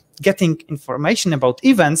getting information about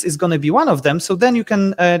events is going to be one of them. So then you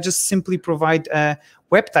can just simply provide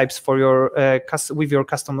web types for your with your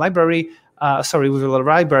custom library, with your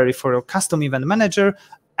library for your custom event manager,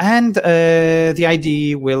 and the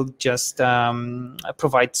IDE will just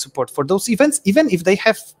provide support for those events, even if they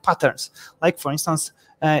have patterns. Like, for instance,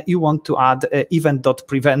 you want to add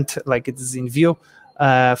event.prevent, like it is in Vue.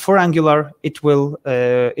 For Angular, it will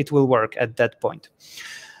work at that point.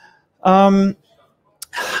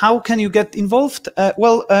 How can you get involved?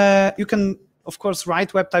 Well, you can, of course,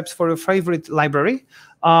 write web types for your favorite library.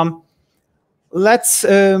 Let's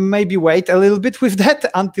maybe wait a little bit with that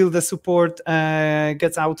until the support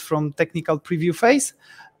gets out from technical preview phase.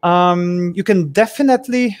 You can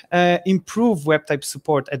definitely improve web type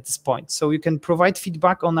support at this point. So you can provide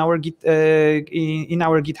feedback on our in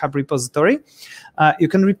our GitHub repository. You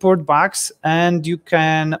can report bugs, and you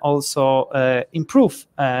can also improve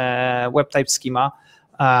web type schema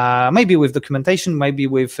maybe with documentation, maybe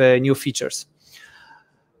with new features.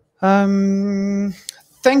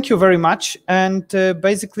 Thank you very much. And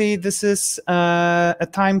basically, this is a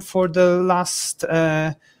time for the last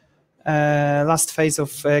phase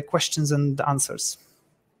of questions and answers.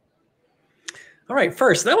 All right,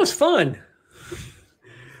 first, that was fun.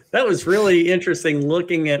 That was really interesting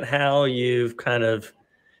looking at how you've kind of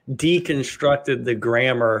deconstructed the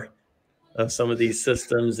grammar of some of these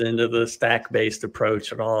systems into the stack-based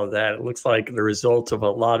approach and all of that. It looks like the result of a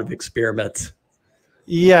lot of experiments.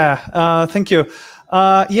 Yeah, thank you.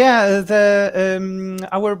 Yeah, that's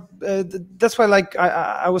why, like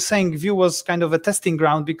I was saying, Vue was kind of a testing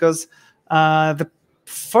ground, because the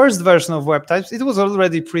first version of webtypes, it was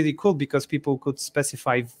already pretty cool because people could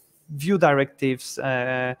specify Vue directives,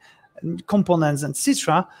 components,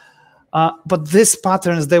 etc. But these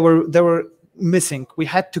patterns, they were missing. We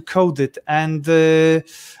had to code it, and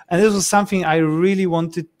this was something I really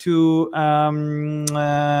wanted to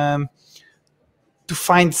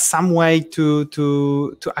find some way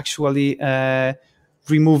to actually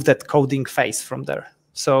remove that coding phase from there.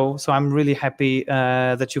 So I'm really happy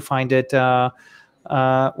that you find it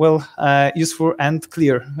useful and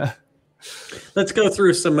clear. Let's go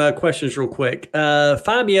through some questions real quick.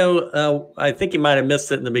 Fabio, I think you might have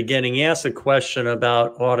missed it in the beginning. He asked a question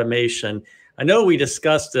about automation. I know we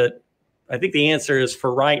discussed it. I think the answer is,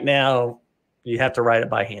 for right now, you have to write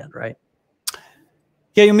it by hand, right?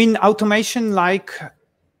 Yeah, you mean automation like...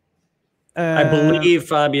 I believe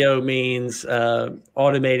Fabio means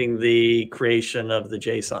automating the creation of the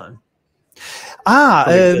JSON.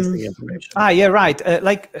 Yeah, right.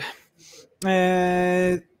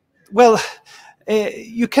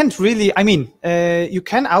 You can't really, I mean, you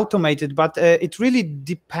can automate it, but it really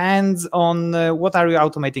depends on what are you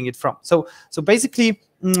automating it from. So basically,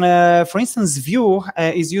 for instance, Vue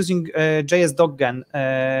is using JS Docgen,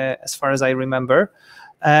 as far as I remember.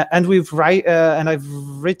 And I've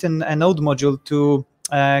written a node module to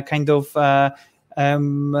kind of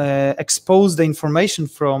expose the information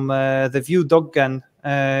from the Vue Docgen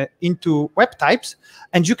into web types,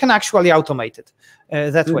 and you can actually automate it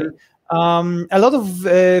that way. A lot of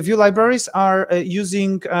Vue libraries are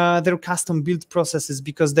using their custom build processes,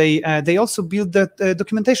 because they also build the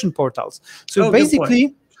documentation portals. So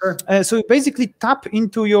basically, you basically tap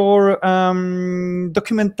into your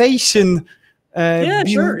documentation. And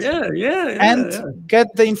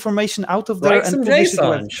get the information out of there and publish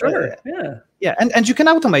JSON, it. And you can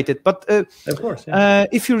automate it, but of course,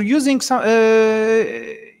 if you're using some,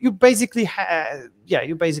 you basically have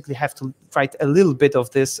to write a little bit of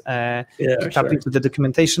this to tap into the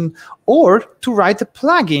documentation, or to write a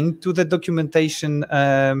plugin to the documentation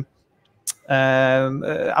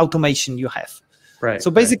automation you have. Right. So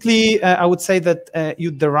basically, I would say that you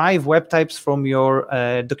derive web types from your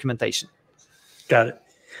documentation. Got it.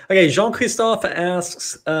 Okay, Jean-Christophe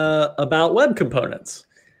asks about web components.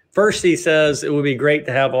 First, he says it would be great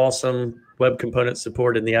to have awesome web component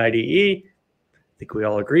support in the IDE. I think we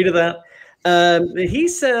all agree to that. He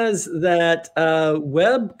says that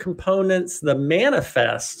web components, the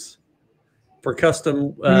manifest for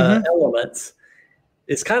custom elements,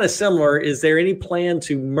 is kind of similar. Is there any plan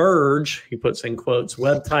to merge, he puts in quotes,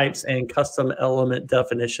 web types and custom element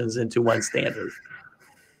definitions into one standard?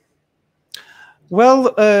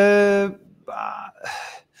 Well,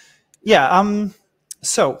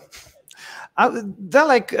 so there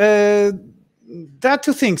are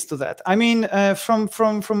two things to that. I mean, from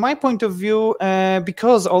my point of view,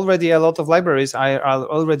 because already a lot of libraries are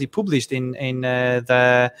already published in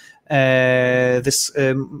this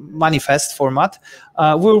manifest format,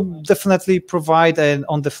 we'll definitely provide an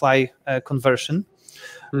on-the-fly conversion.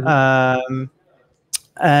 And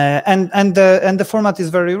the format is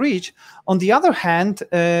very rich. On the other hand,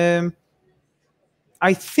 I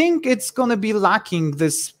think it's going to be lacking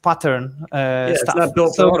this pattern stuff. It's not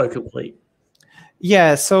built for autocomplete.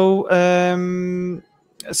 Yeah, so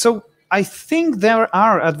I think there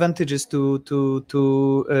are advantages to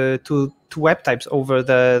web types over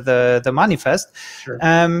the manifest,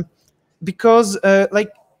 because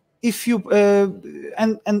if you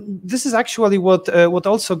and this is actually what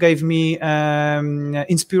also gave me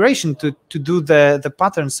inspiration to do the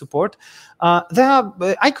pattern support. There are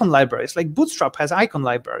icon libraries, like Bootstrap has icon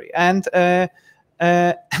library, and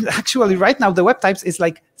actually right now the web types is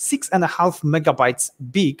like 6.5 megabytes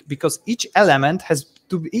big, because each element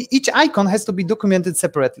each icon has to be documented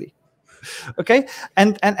separately. Okay,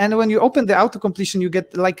 and when you open the autocompletion, you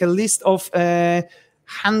get like a list of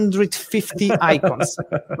 150 icons,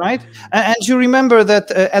 right? And you remember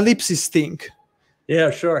that ellipsis thing?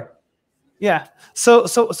 Yeah, sure. Yeah. So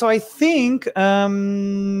I think yeah,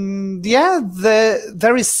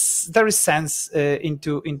 there is sense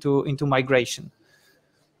into migration.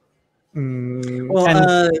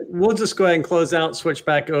 Well, we'll just go ahead and close out, switch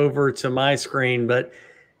back over to my screen. But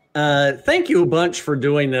thank you a bunch for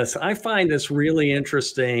doing this. I find this really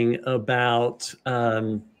interesting about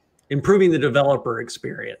improving the developer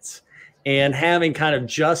experience and having kind of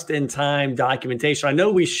just-in-time documentation. I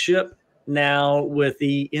know we ship now with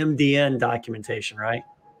the MDN documentation, right?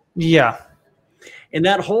 Yeah. And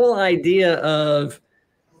that whole idea of,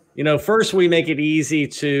 you know, first we make it easy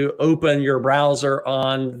to open your browser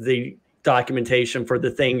on the documentation for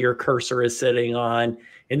the thing your cursor is sitting on.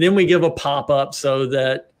 And then we give a pop-up so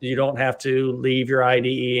that you don't have to leave your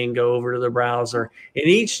IDE and go over to the browser. In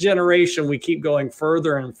each generation, we keep going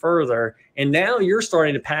further and further. And now you're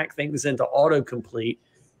starting to pack things into autocomplete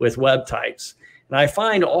with web types. And I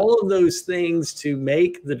find all of those things to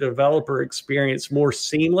make the developer experience more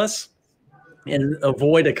seamless and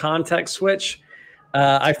avoid a context switch,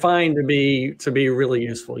 I find to be really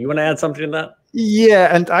useful. You want to add something to that?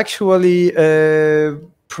 Yeah, and actually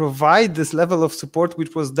provide this level of support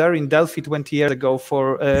which was there in Delphi 20 years ago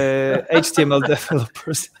for HTML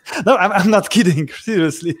developers. No, I'm not kidding.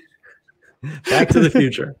 Seriously. Back to the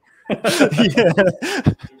future. Yeah.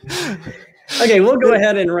 Okay, we'll go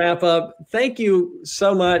ahead and wrap up. Thank you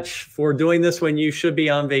so much for doing this when you should be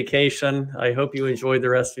on vacation. I hope you enjoyed the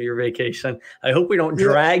rest of your vacation. I hope we don't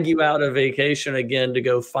drag you out of vacation again to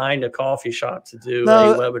go find a coffee shop to do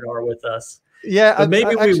a webinar with us. Yeah, but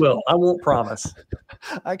maybe we will. I won't promise.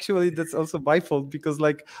 Actually, that's also my fault because,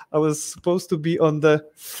 like, I was supposed to be on the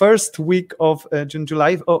first week of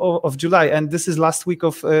July, and this is last week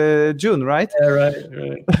of June, right? Yeah, right.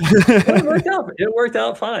 Well, it worked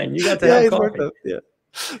out fine. You got to have coffee. Yeah.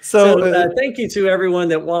 So thank you to everyone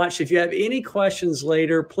that watched. If you have any questions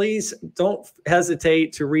later, please don't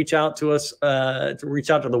hesitate to reach out to us, to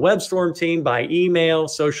reach out to the WebStorm team by email,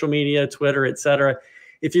 social media, Twitter, etc.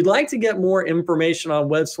 If you'd like to get more information on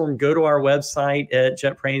WebStorm, go to our website at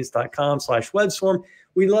jetbrains.com/WebStorm.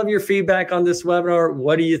 We love your feedback on this webinar.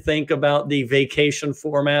 What do you think about the vacation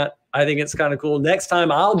format? I think it's kind of cool. Next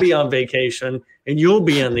time I'll be on vacation and you'll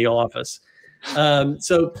be in the office.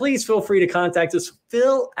 So please feel free to contact us.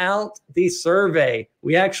 Fill out the survey.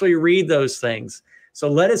 We actually read those things. So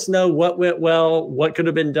let us know what went well, what could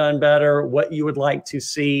have been done better, what you would like to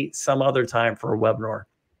see some other time for a webinar.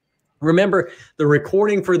 Remember, the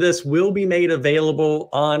recording for this will be made available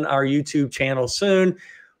on our YouTube channel soon.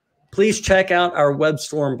 Please check out our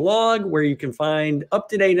WebStorm blog where you can find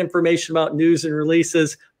up-to-date information about news and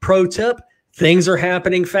releases. Pro tip, things are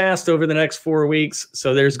happening fast over the next 4 weeks,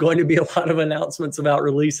 so there's going to be a lot of announcements about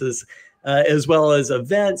releases, as well as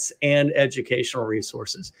events and educational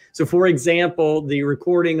resources. So for example, the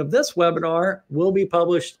recording of this webinar will be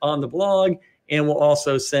published on the blog, and we'll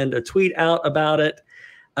also send a tweet out about it.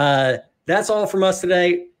 That's all from us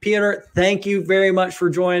today. Peter, thank you very much for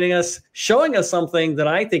joining us, showing us something that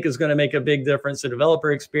I think is going to make a big difference in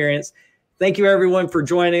developer experience. Thank you, everyone, for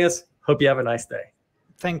joining us. Hope you have a nice day.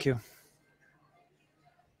 Thank you.